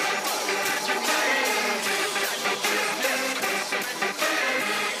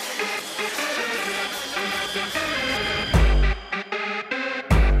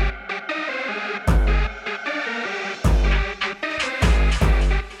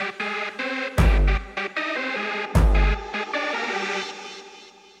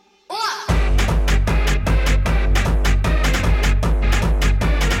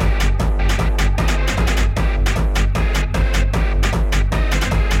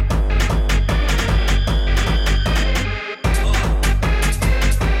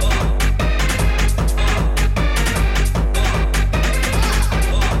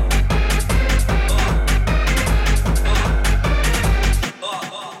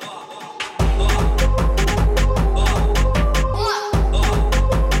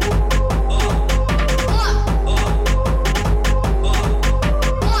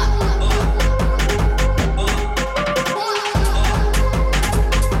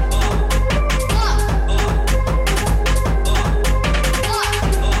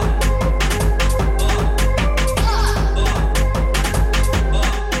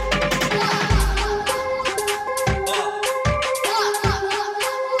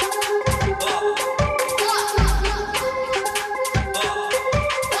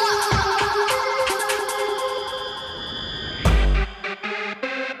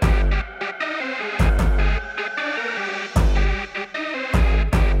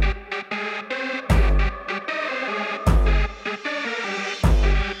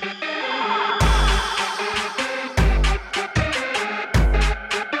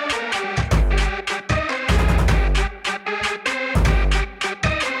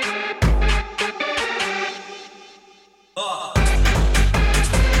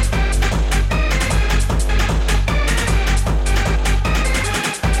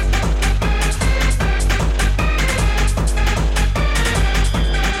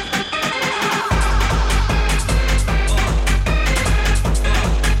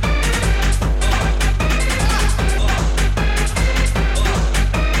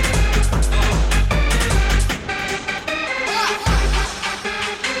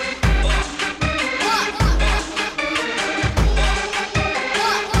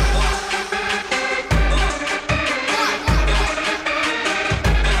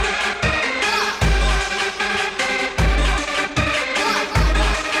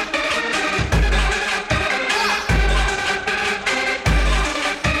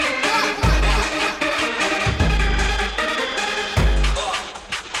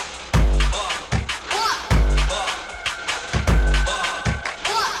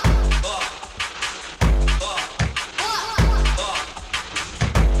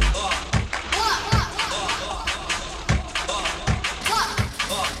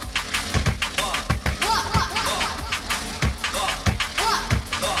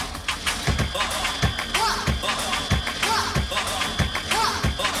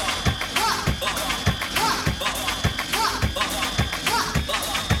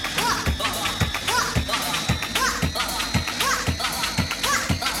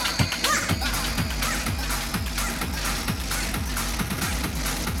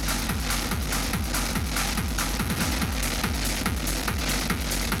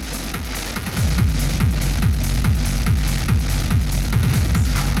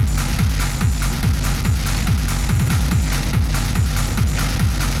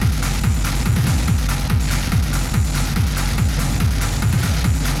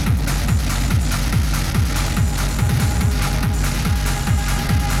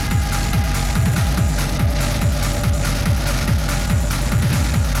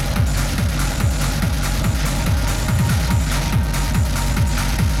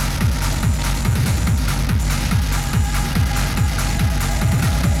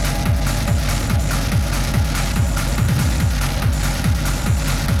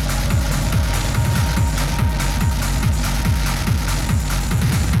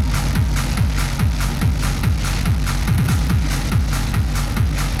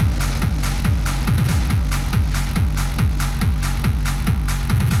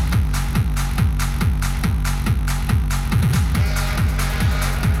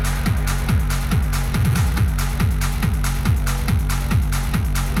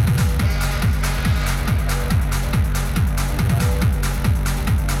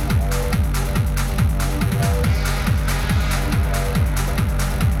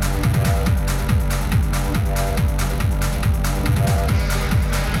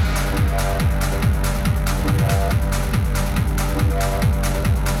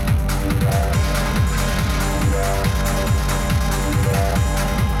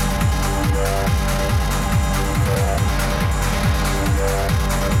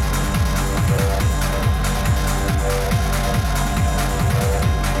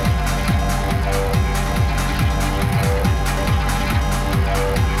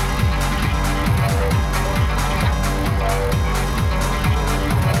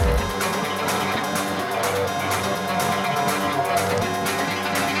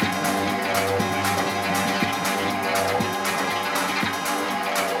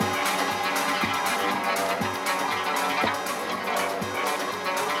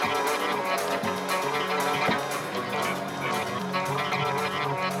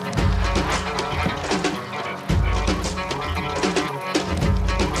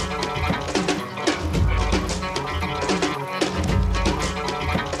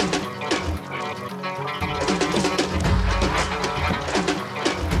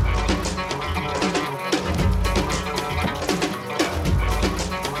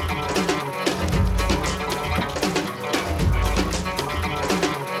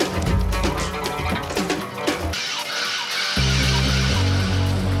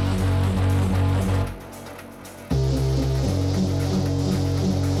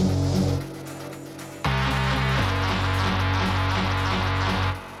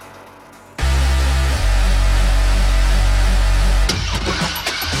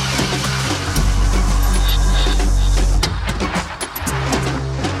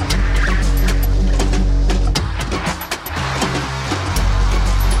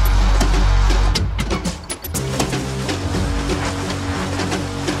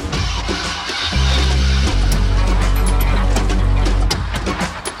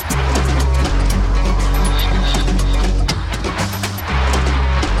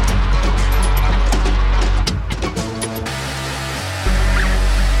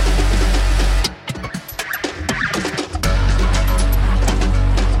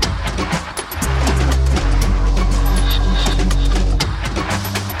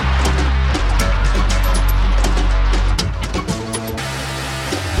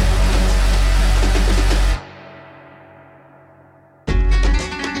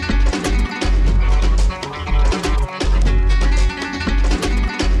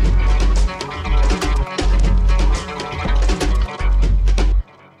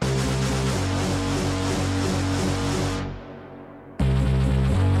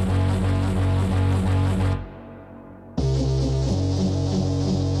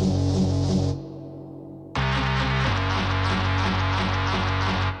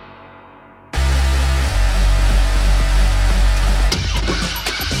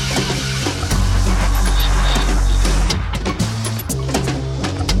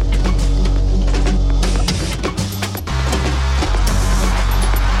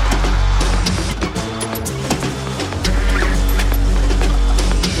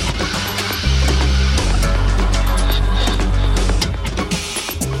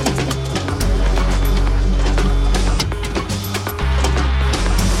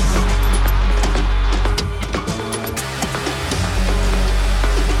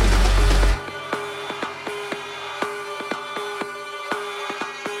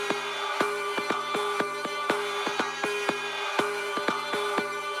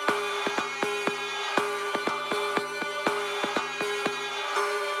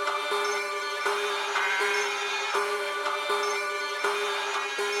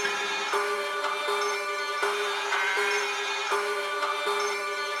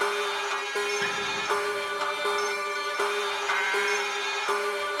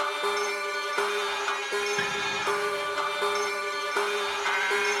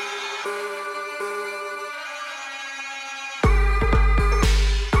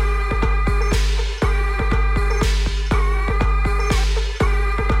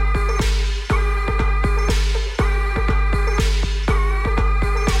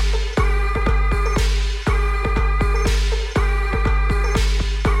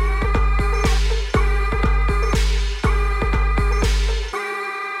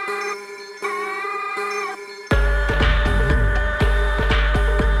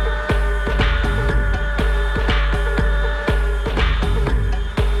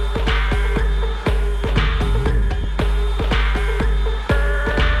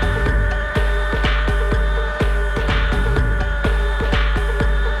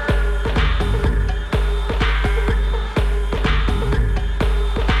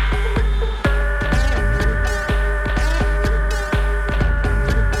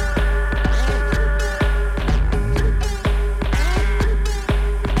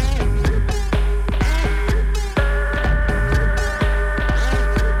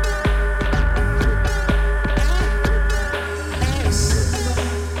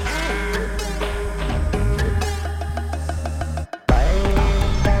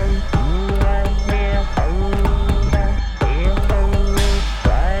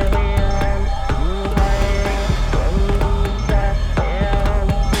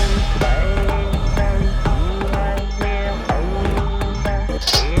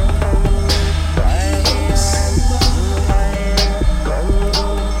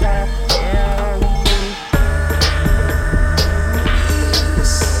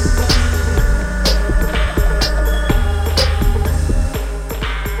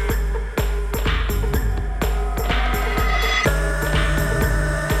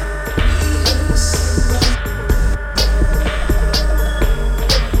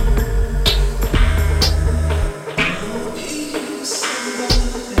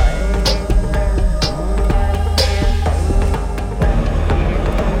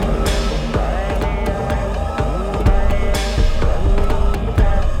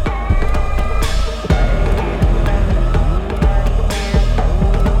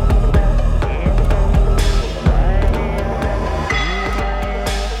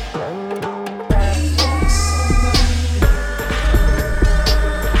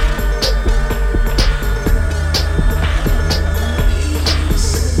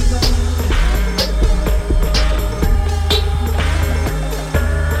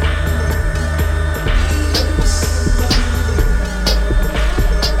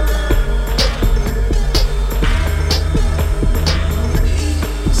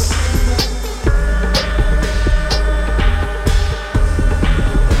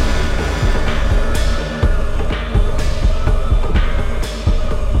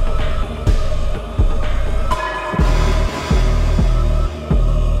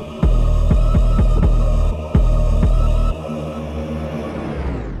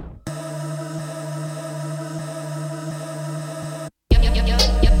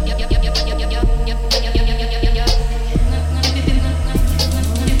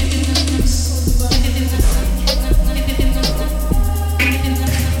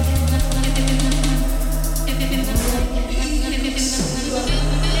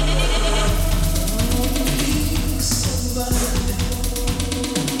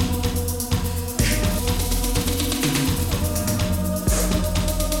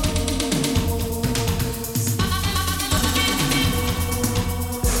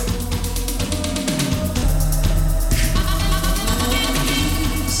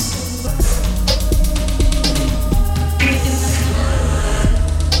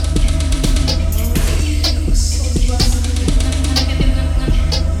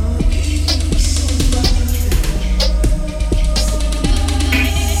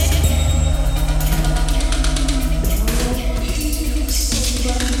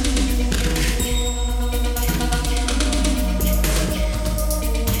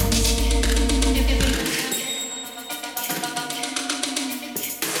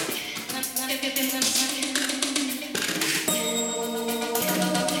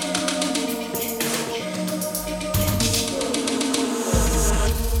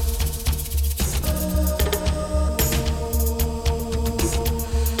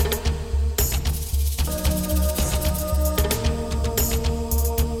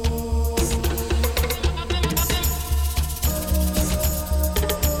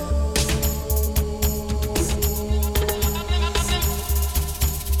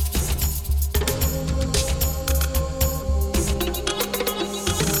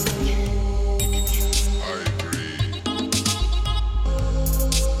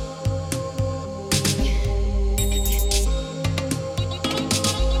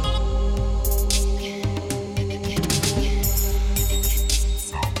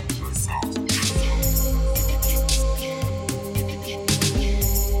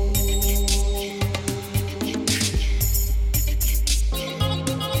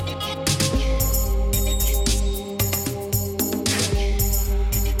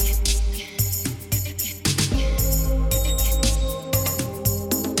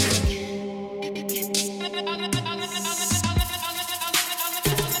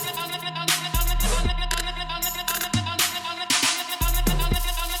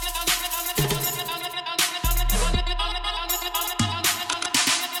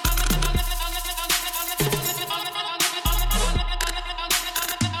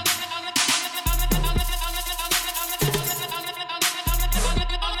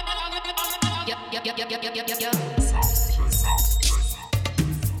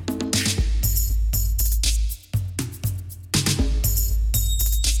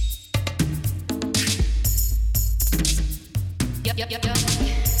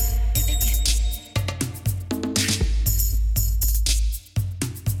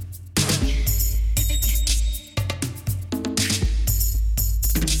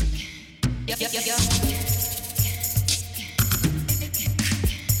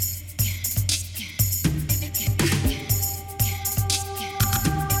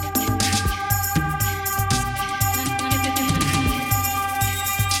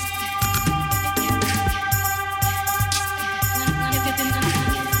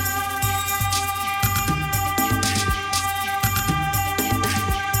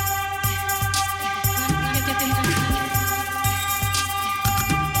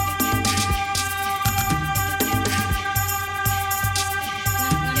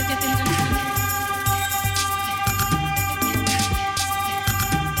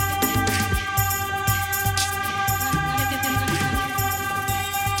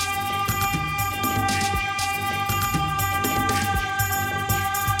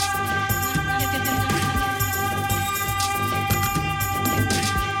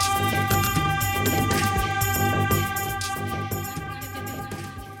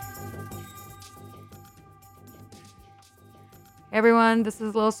 Hey everyone, this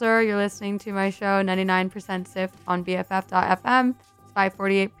is Lil Sir. You're listening to my show 99% SIFT on BFF.FM. It's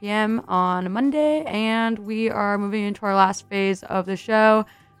 5:48 p.m. on a Monday, and we are moving into our last phase of the show.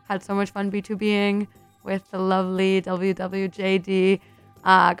 Had so much fun B2Bing with the lovely WWJD.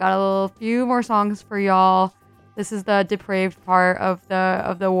 Got a little few more songs for y'all. This is the depraved part of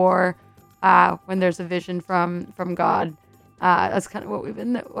the war, when there's a vision from God. That's kind of what we've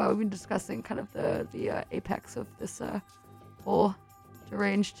been discussing, kind of the apex of this whole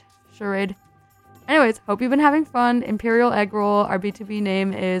deranged charade. Anyways, hope you've been having fun. Imperial Egg Roll. Our B2B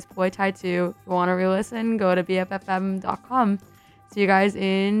name is Poi Tai 2. If you want to re-listen, go to bffm.com. See you guys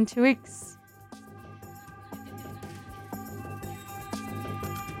in 2 weeks.